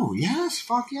hear you. Yes,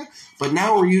 fuck yeah. But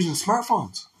now we're using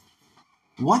smartphones.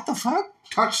 What the fuck?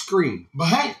 Touch screen. But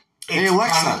hey, Hey,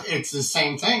 Alexa. It's the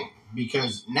same thing.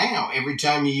 Because now, every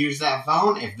time you use that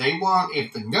phone, if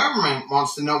the government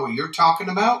wants to know what you're talking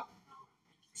about,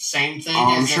 same thing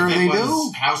I'm as sure if they it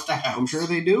was do. house to house. I'm sure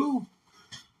they do.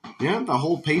 Yeah, the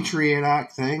whole Patriot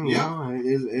Act thing,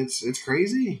 it's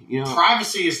crazy.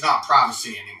 Privacy is not privacy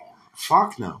anymore.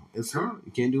 Fuck no. It's not.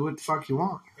 You can't do what the fuck you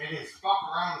want. It is.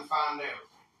 Fuck around and find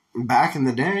out. Back in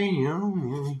the day,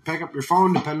 you pick up your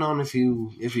phone, depending on if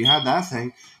you had that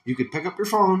thing, you could pick up your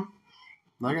phone.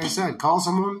 Like I said, call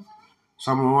someone.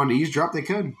 Someone wanted to eavesdrop, they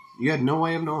could. You had no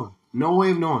way of knowing. No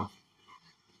way of knowing.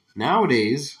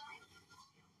 Nowadays,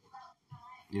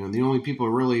 the only people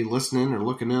really listening or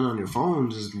looking in on your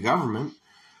phones is the government.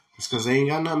 It's because they ain't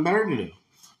got nothing better to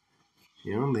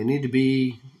do. They need to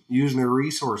be using their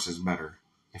resources better,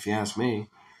 if you ask me.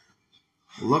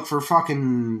 Look for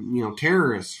fucking,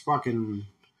 terrorists, fucking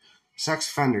sex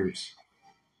offenders,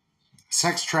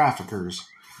 sex traffickers,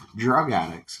 drug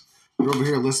addicts. You're over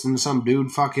here listening to some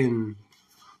dude fucking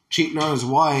cheating on his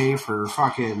wife or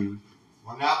fucking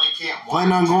Well, now they can't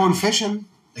planning on going fishing.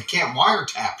 They can't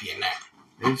wiretap you now.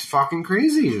 It's fucking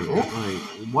crazy. Like,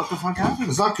 what the fuck happened?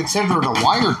 It's not considered a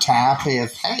wiretap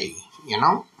if, hey,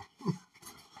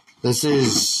 this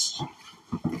is,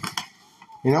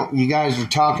 you guys are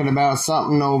talking about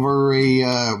something over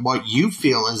what you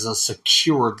feel is a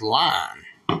secured line.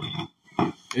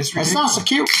 It's not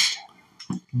secured,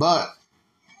 but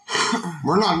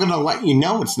we're not going to let you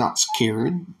know it's not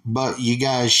secured, but you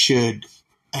guys should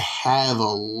have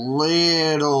a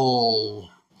little,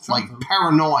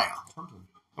 paranoia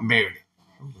about it.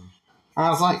 I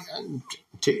was like,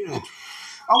 dude.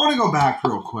 I want to go back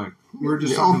real quick. We were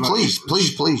just talking about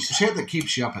please. shit that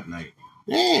keeps you up at night.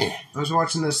 Yeah. I was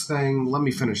watching this thing. Let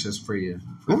me finish this for you.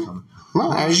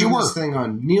 Well, as you were. This thing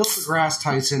on Neil deGrasse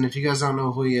Tyson. If you guys don't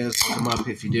know who he is, look him up.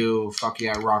 If you do, fuck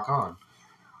yeah, rock on.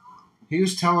 He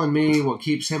was telling me what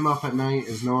keeps him up at night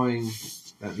is knowing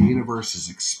that the universe is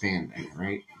expanding,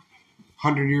 right?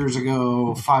 100 years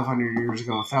ago, 500 years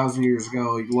ago, 1,000 years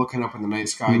ago, looking up in the night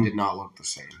sky did not look the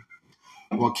same.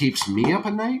 What keeps me up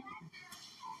at night?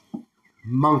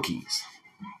 Monkeys.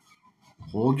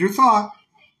 Hold your thought.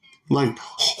 Like,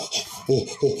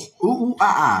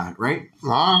 Right?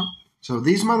 So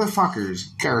these motherfuckers,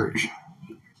 courage.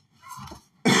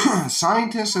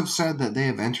 Scientists have said that they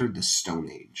have entered the Stone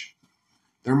Age.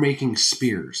 They're making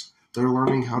spears. They're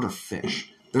learning how to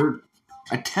fish. They're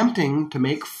attempting to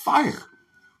make fire.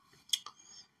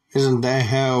 Isn't that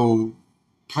how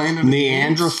Planet of the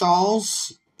Apes.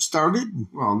 Neanderthals started?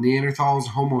 Well, Neanderthals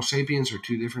and Homo sapiens are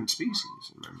two different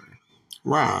species, remember?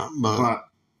 Right, But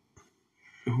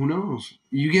who knows?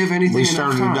 You give anything we enough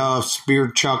started time. off spear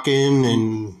chucking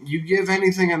and... You give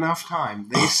anything enough time.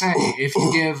 They say if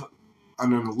you give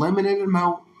an unlimited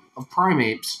amount of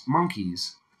primates,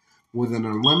 monkeys, with an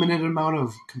unlimited amount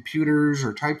of computers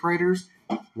or typewriters,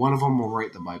 one of them will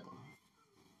write the Bible.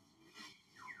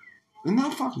 Isn't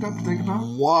that fucked up to think about?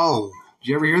 Whoa. Did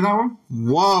you ever hear that one?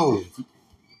 Whoa.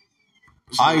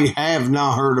 I have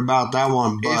not heard about that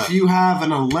one, but... If you have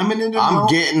an unlimited I'm amount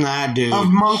getting that, dude. of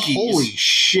monkeys... Holy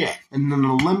shit. And an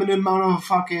unlimited amount of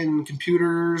fucking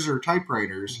computers or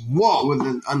typewriters... Whoa. With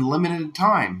an unlimited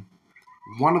time,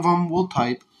 one of them will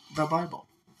type the Bible.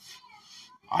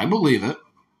 I believe it.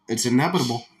 It's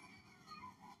inevitable.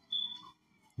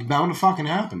 It's bound to fucking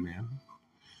happen, man.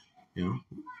 You know?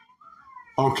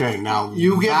 Okay, now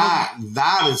You give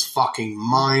that is fucking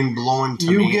mind-blowing to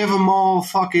me. You give them all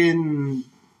fucking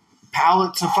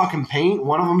pallets of fucking paint,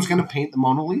 one of them's going to paint the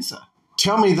Mona Lisa.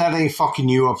 Tell me that ain't fucking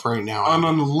you up right now. An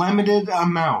unlimited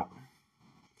amount.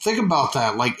 Think about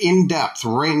that, like in depth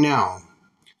right now.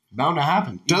 Bound to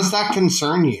happen. Does that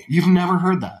concern you? You've never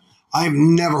heard that. I've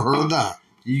never heard that.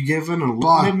 You give an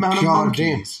unlimited amount of God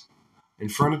monkeys in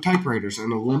front of typewriters,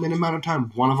 and a limited amount of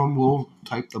time, one of them will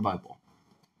type the Bible.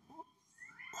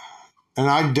 And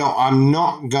I'm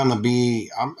not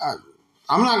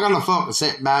gonna fucking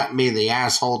sit back and be the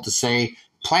asshole to say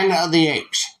Planet of the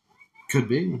Apes. Could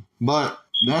be. But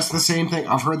that's the same thing.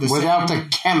 I've heard the without same... the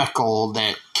chemical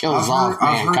that kills off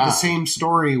I've mankind. heard the same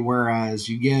story, whereas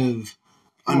you give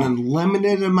an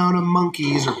unlimited amount of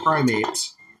monkeys or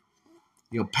primates,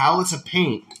 pallets of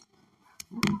paint.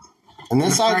 And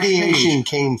this ideation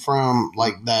came from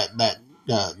like that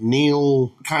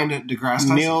Neil deGrasse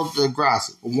Tyson. Neil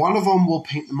deGrasse. One of them will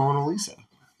paint the Mona Lisa.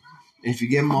 If you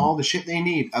give them all the shit they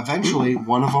need, eventually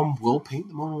one of them will paint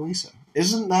the Mona Lisa.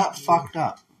 Isn't that fucked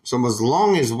up? So as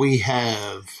long as we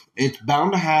have... It's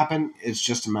bound to happen. It's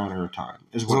just a matter of time.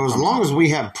 So as long as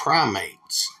we have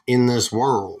primates in this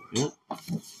world,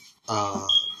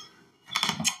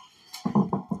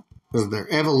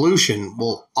 their evolution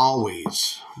will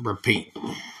always repeat.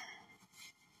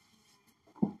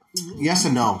 Yes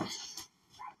and no.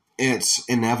 It's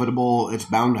inevitable. It's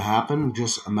bound to happen.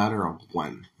 Just a matter of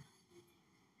when.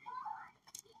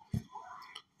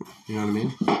 You know what I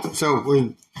mean? So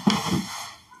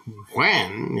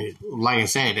when, like I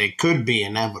said, it could be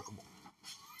inevitable.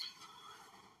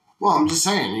 Well, I'm just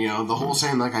saying, the whole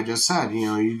saying, like I just said,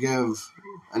 you give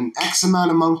an X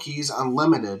amount of monkeys,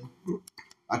 unlimited,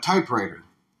 a typewriter.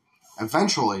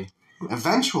 Eventually,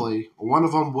 one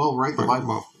of them will write the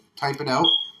Bible. Type it out.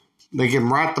 They can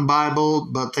write the Bible,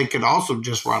 but they could also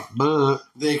just write the book.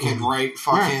 They could write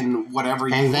fucking whatever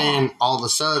you want. And then all of a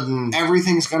sudden...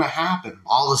 everything's going to happen.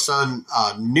 All of a sudden,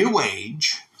 a new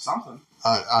age... something.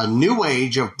 A new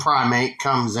age of primate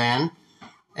comes in,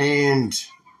 and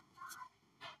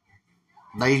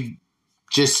they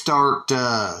just start,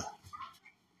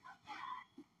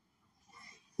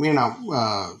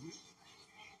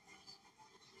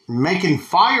 making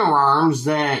firearms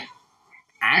that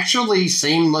actually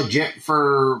seem legit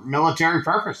for military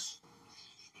purpose.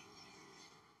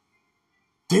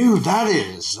 Dude, that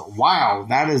is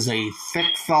a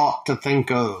thick thought to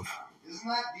think of. Isn't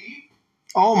that deep?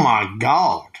 Oh my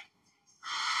God.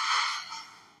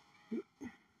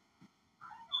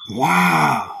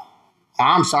 Wow.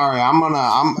 I'm sorry.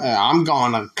 I'm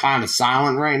going to kind of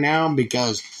silent right now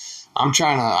because I'm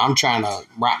trying to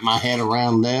wrap my head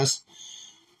around this.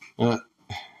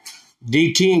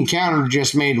 DT Encounter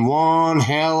just made one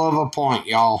hell of a point,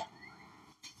 y'all.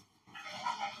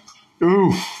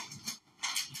 Ooh.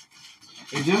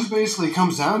 It just basically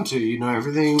comes down to,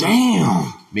 everything.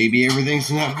 Damn. Maybe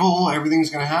everything's inevitable, everything's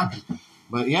going to happen.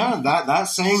 But yeah, that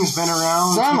saying's been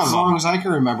around as long as I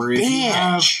can remember. If you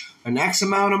have an X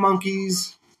amount of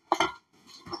monkeys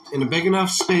in a big enough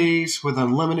space with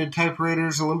unlimited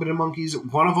typewriters, unlimited monkeys,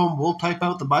 one of them will type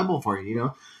out the Bible for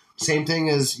you, Same thing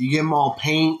as you give them all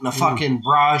paint and a fucking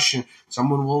brush, and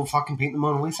someone will fucking paint the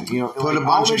Mona Lisa. Put a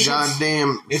bunch of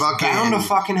goddamn bound to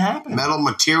fucking happen. Metal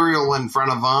material in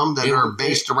front of them that are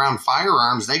based around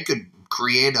firearms. They could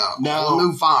create a whole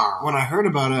new firearm. When I heard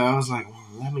about it, I was like,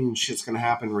 well, that means shit's going to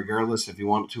happen regardless if you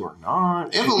want it to or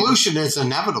not. Evolution is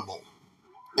inevitable.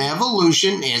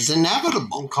 Evolution is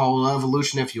inevitable. Call it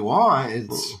evolution if you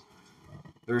want.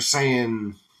 They're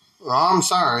saying I'm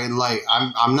sorry. Like,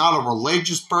 I'm not a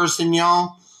religious person,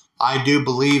 y'all. I do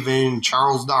believe in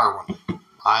Charles Darwin.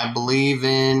 I believe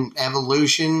in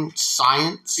evolution,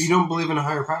 science. You don't believe in a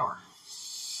higher power?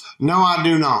 No, I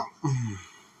do not.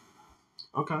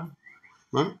 Okay.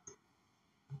 What?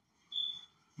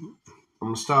 I'm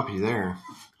going to stop you there.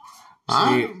 Huh?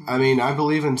 See, I mean, I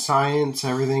believe in science,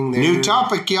 everything. New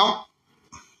topic, y'all.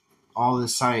 All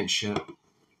this science shit.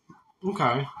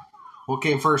 Okay. What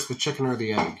came first, the chicken or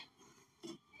the egg?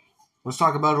 Let's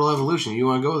talk about evolution. You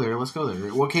want to go there? Let's go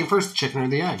there. What came first, the chicken or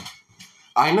the egg?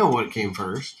 I know what came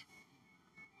first.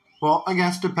 Well, I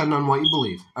guess depending on what you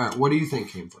believe. All right, what do you think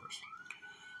came first?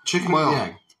 Chicken or the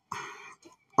egg?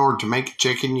 Or to make a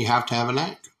chicken, you have to have an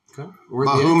egg. Okay.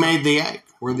 But who made the egg?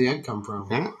 Where'd the egg come from?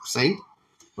 Yeah, see?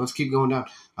 Let's keep going down.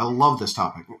 I love this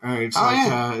topic.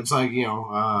 It's like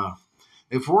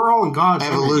if we're all in God's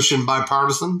evolution image,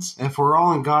 bipartisans. if we're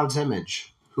all in God's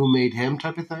image, who made him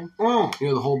type of thing? Mm. You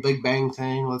know, the whole Big Bang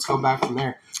thing. Let's go back from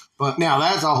there. But now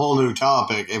that's a whole new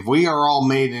topic. If we are all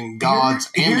made in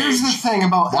God's image, here's the thing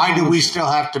about why evolution. do we still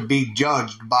have to be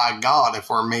judged by God if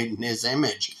we're made in His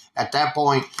image? At that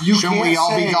point, shouldn't we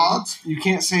all be gods? You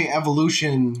can't say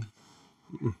evolution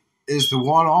is the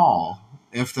one all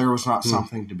if there was not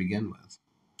something to begin with,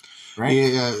 right?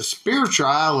 Yeah,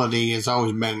 spirituality has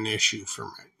always been an issue for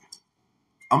me.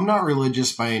 I'm not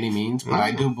religious by any means, but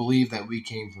I do believe that we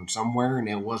came from somewhere, and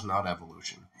it was not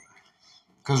evolution.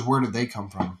 Because where did they come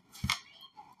from?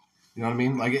 You know what I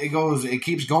mean? Like it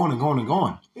keeps going and going and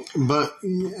going. But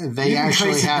they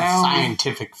actually have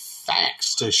scientific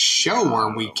facts to show where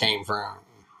we came from.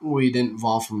 We didn't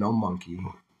evolve from no monkey.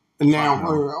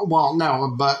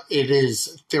 Now, but it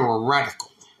is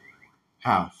theoretical.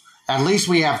 How? At least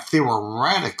we have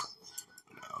theoretical.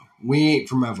 We ain't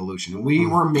from evolution. We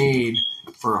were made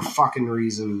for a fucking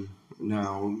reason.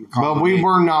 No, but we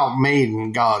were not made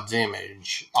in God's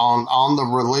image. On the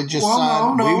religious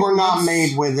side, we were not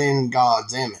made within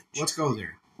God's image. Let's go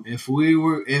there. If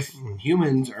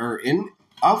humans are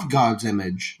of God's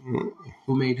image,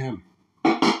 who made him?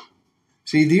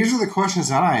 See, these are the questions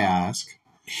that I ask.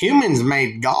 Humans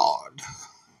made God.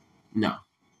 No.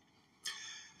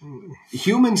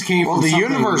 Humans came from the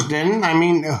universe didn't. I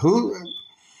mean, who?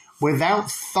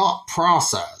 Without thought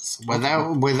process,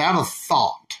 without a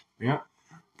thought. Yeah.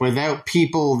 Without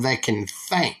people that can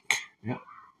think. Yeah.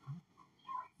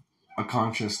 A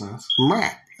consciousness.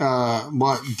 Right.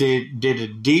 What did a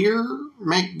deer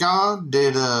make God?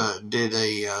 Did a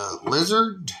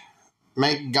lizard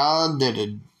make God?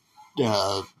 Did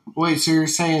a wait, so you're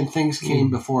saying things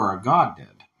came before a God did?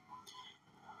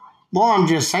 Well, I'm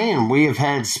just saying we have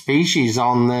had species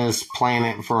on this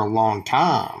planet for a long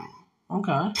time.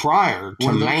 Okay. Prior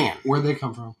to man. Where'd they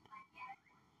come from?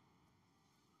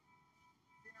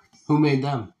 Who made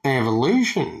them?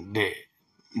 Evolution did.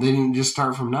 They didn't just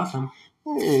start from nothing.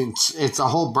 It's a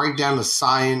whole breakdown of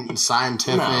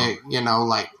scientific,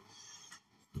 like...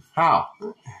 How?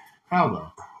 How,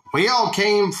 though? We all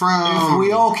came from... If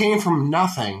we all came from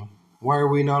nothing, why are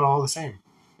we not all the same?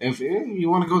 If you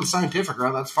want to go the scientific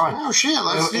route, that's fine. Oh, shit,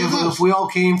 let's do this. If we all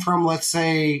came from, let's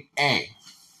say, A,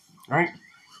 right?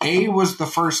 A was the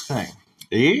first thing.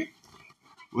 Yeah?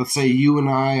 Let's say you and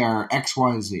I are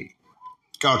XYZ.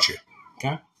 Gotcha.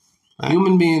 Okay?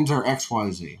 Human beings are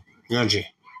XYZ. Gotcha.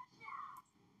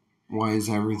 Why is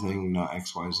everything not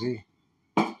XYZ?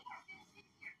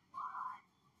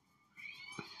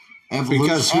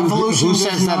 Because who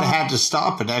says that it had to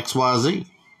stop at XYZ?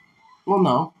 Well,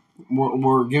 no.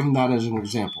 We're given that as an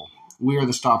example. We are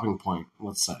the stopping point,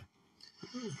 let's say.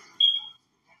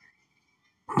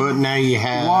 But now you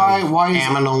have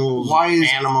animals. Why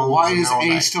is A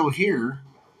that. still here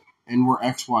and we're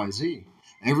XYZ?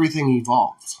 Everything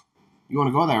evolves. You want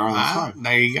to go there? That's fine.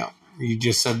 There you go. You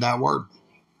just said that word.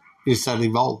 You said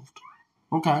evolved.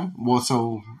 Okay. Well,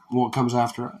 so what comes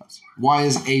after us? Why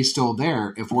is A still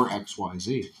there if we're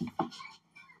XYZ?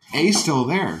 A's still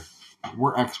there.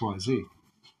 We're XYZ.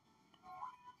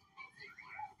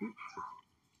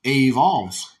 A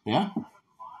evolves. Yeah.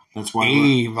 That's why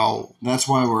That's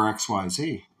why we're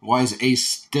XYZ. Why is A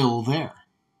still there?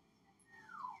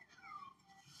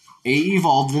 A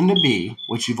evolved into B,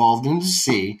 which evolved into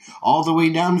C, all the way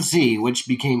down to Z, which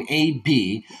became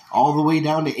AB, all the way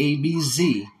down to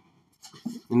ABZ.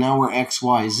 And now we're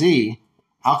XYZ.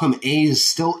 How come A is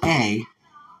still A,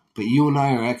 but you and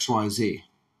I are XYZ?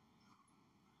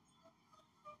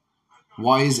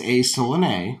 Why is A still an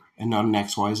A and not an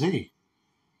XYZ?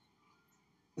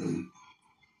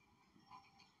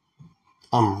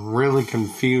 I'm really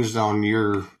confused on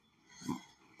your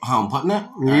how I'm putting it?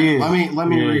 Yeah. Right, let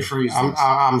me rephrase this.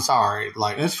 I'm sorry.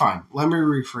 Like, It's fine. Let me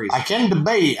rephrase I it. can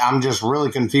debate. I'm just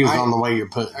really confused on the way you're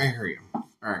putting it. I hear you. All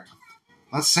right.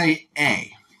 Let's say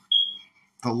A.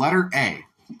 The letter A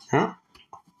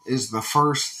is the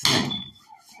first thing.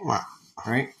 Wow.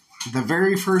 Right? The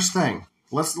very first thing.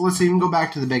 Let's even go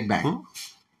back to the Big Bang.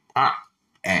 A.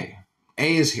 A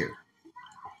is here.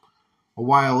 A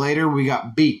while later, we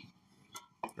got B.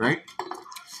 Right?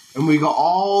 And we go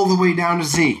all the way down to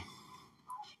Z.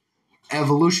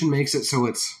 Evolution makes it so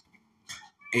it's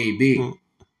AB.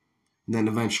 Then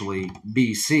eventually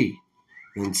BC.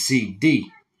 Then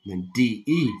CD. Then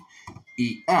DE.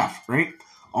 EF. Right?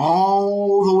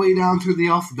 All the way down through the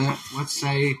alphabet. Let's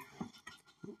say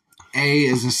A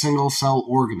is a single-cell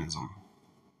organism.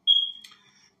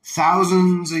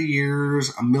 Thousands of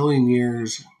years, a million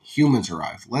years, humans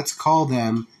arrive. Let's call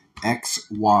them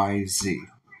XYZ.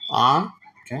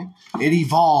 Okay? It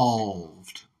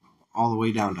evolved all the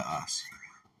way down to us.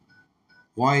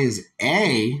 Why is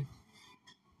A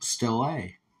still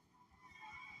A?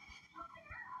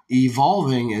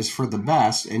 Evolving is for the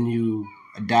best, and you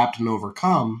adapt and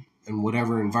overcome in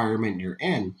whatever environment you're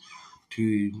in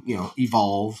to,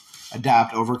 evolve,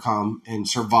 adapt, overcome, and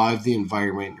survive the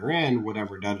environment you're in,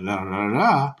 whatever,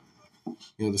 da-da-da-da-da-da.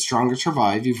 The stronger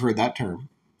survive. You've heard that term.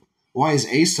 Why is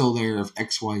A still there if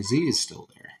XYZ is still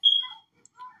there?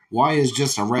 Why is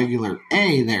just a regular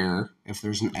A there if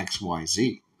there's an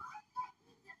XYZ?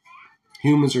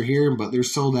 Humans are here, but there's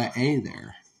still that A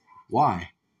there.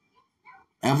 Why?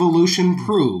 Evolution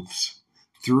proves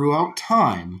throughout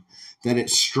time that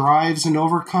it strives and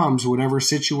overcomes whatever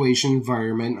situation,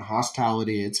 environment,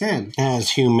 hostility it's in. As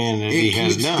humanity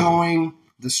has done. It keeps going,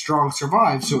 the strong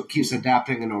survive, so it keeps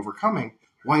adapting and overcoming.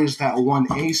 Why is that one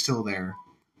A still there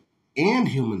and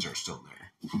humans are still there?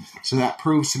 So that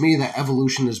proves to me that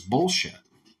evolution is bullshit.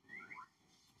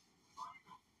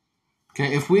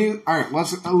 Okay, let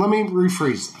me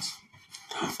rephrase this.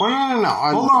 Well, no.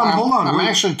 Hold on. I'm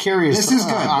actually curious. This is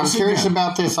good. I'm curious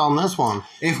about this on this one.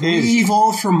 If we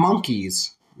evolved from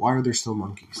monkeys, why are there still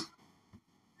monkeys?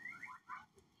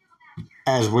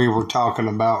 As we were talking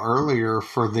about earlier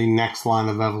for the next line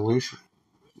of evolution.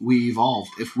 We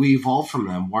evolved. If we evolved from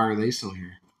them, why are they still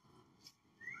here?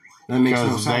 That makes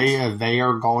no sense. Because they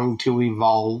are going to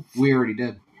evolve. We already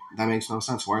did. That makes no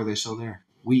sense. Why are they still there?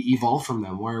 We evolved from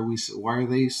them. Why are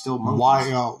they still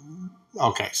monkeys?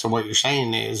 Okay, so what you're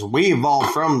saying is we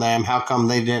evolved from them. How come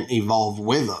they didn't evolve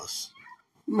with us?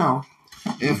 No.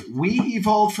 If we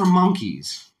evolved from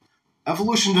monkeys,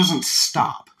 evolution doesn't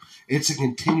stop. It's a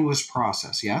continuous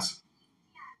process, yes?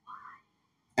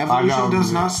 Evolution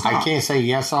does not stop. I can't say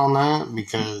yes on that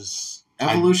because...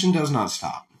 Evolution does not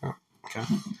stop. Okay.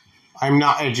 I'm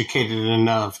not educated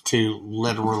enough to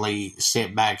literally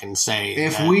sit back and say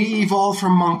if we evolved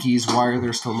from monkeys, why are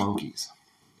there still monkeys?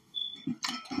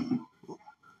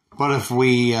 But if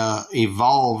we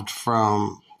evolved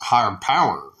from higher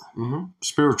power,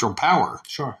 spiritual power,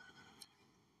 sure.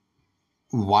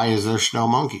 Why is there still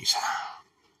monkeys?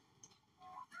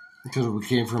 Because we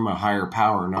came from a higher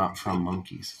power, not from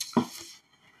monkeys.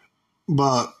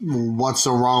 But what's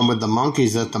so wrong with the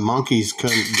monkeys that the monkeys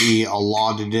couldn't be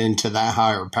allotted into that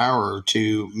higher power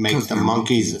to make the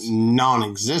monkeys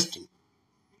non-existent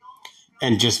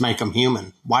and just make them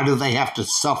human? Why do they have to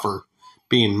suffer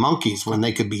being monkeys when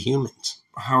they could be humans?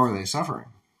 How are they suffering?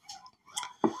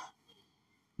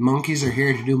 Monkeys are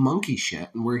here to do monkey shit,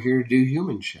 and we're here to do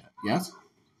human shit, yes?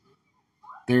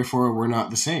 Therefore, we're not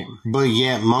the same. But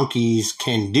yet monkeys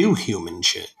can do human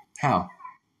shit. How?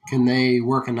 Can they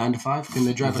work a 9 to 5? Can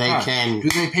they drive a car? Do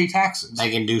they pay taxes? They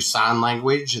can do sign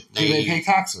language. Do they pay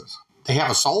taxes? They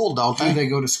have a soul, don't they? Do they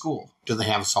go to school? Do they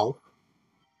have a soul?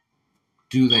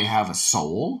 Do they have a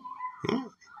soul? Yeah.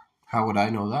 How would I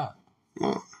know that?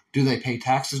 Yeah. Do they pay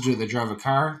taxes? Do they drive a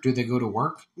car? Do they go to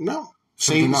work? No.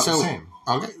 So they're not the same.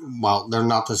 Okay, well, they're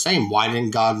not the same. Why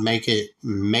didn't God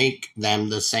make them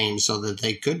the same so that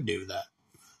they could do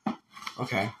that?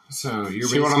 Okay, so you're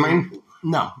see what I mean?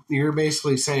 No, you're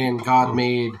basically saying God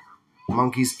made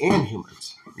monkeys and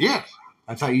humans. Yes.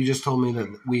 I thought you just told me that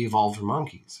we evolved from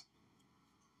monkeys.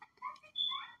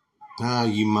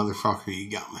 You motherfucker, you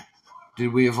got me.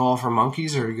 Did we evolve from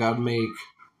monkeys, or did God make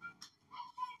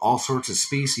all sorts of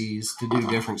species to do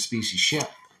different species shit?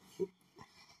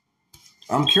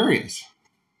 I'm curious.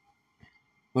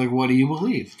 Like, what do you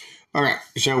believe? All right,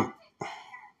 so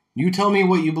you tell me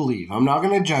what you believe. I'm not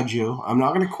going to judge you. I'm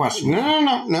not going to question you.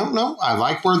 No. I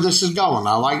like where this is going.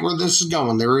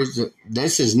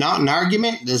 This is not an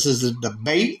argument. This is a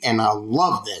debate, and I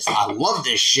love this. I love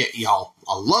this shit, y'all.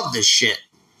 I love this shit.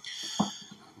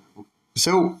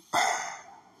 So,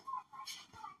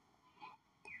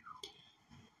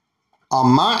 On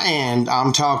my end,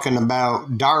 I'm talking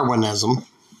about Darwinism.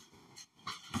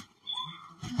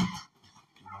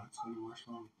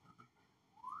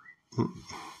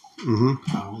 Mm-hmm.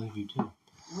 I'll leave you too.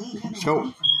 We ain't got no So-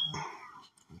 money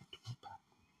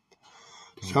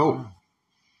for that.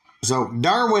 So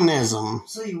Darwinism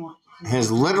So you want?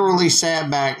 has literally sat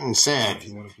back and said, If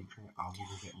you want to keep drinking, I'll give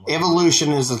you more.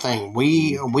 evolution is the thing.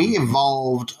 We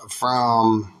evolved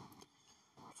from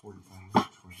 45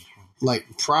 minutes for this one.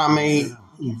 like primate,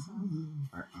 Yes,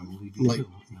 All right, I will leave you like too.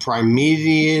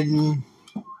 primedian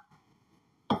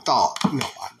thought. No,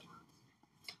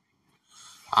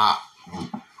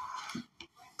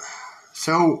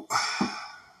 so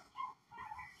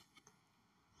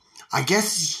I guess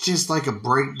it's just like a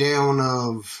breakdown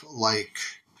of like,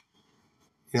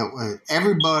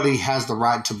 everybody has the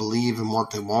right to believe in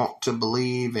what they want to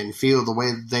believe and feel the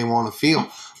way that they want to feel.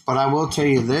 But I will tell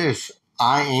you this,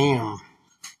 I am,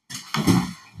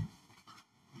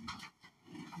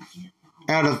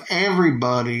 out of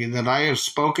everybody that I have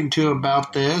spoken to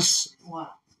about this,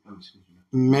 What?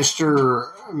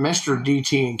 Mr.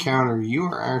 DT Encounter, you're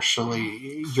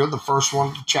the first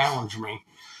one to challenge me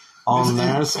on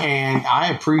this, and I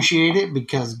appreciate it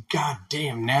because,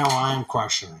 goddamn, now I am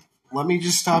questioning. Let me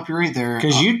just stop you right there.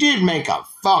 Because you did make a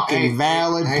fucking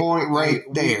valid point right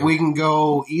there. We can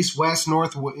go east, west,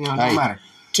 north. No matter.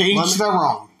 To each their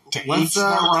own.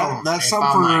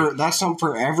 That's something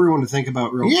for everyone to think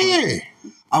about real quick.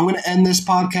 Yeah. I'm going to end this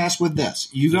podcast with this.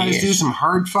 You guys Yes. do some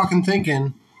hard fucking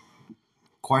thinking.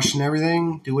 Question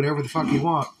everything. Do whatever the fuck you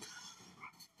want.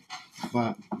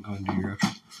 But go and do your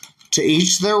outro. To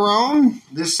each their own.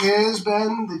 This has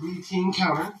been the DT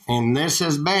Encounter. And this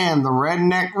has been the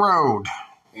Redneck Road.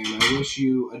 And I wish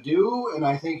you adieu. And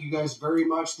I thank you guys very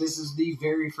much. This is the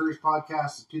very first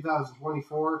podcast of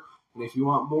 2024. And if you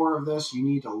want more of this, you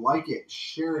need to like it,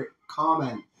 share it,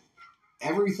 comment.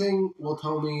 Everything will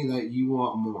tell me that you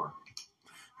want more.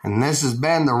 And this has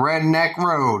been the Redneck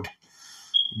Road.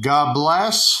 God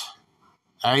bless.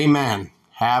 Amen.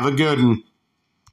 Have a good one.